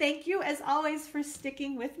 And thank you, as always, for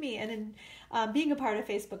sticking with me and being a part of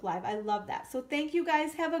Facebook Live. I love that. So thank you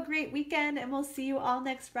guys. Have a great weekend, and we'll see you all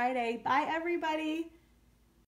next Friday. Bye, everybody.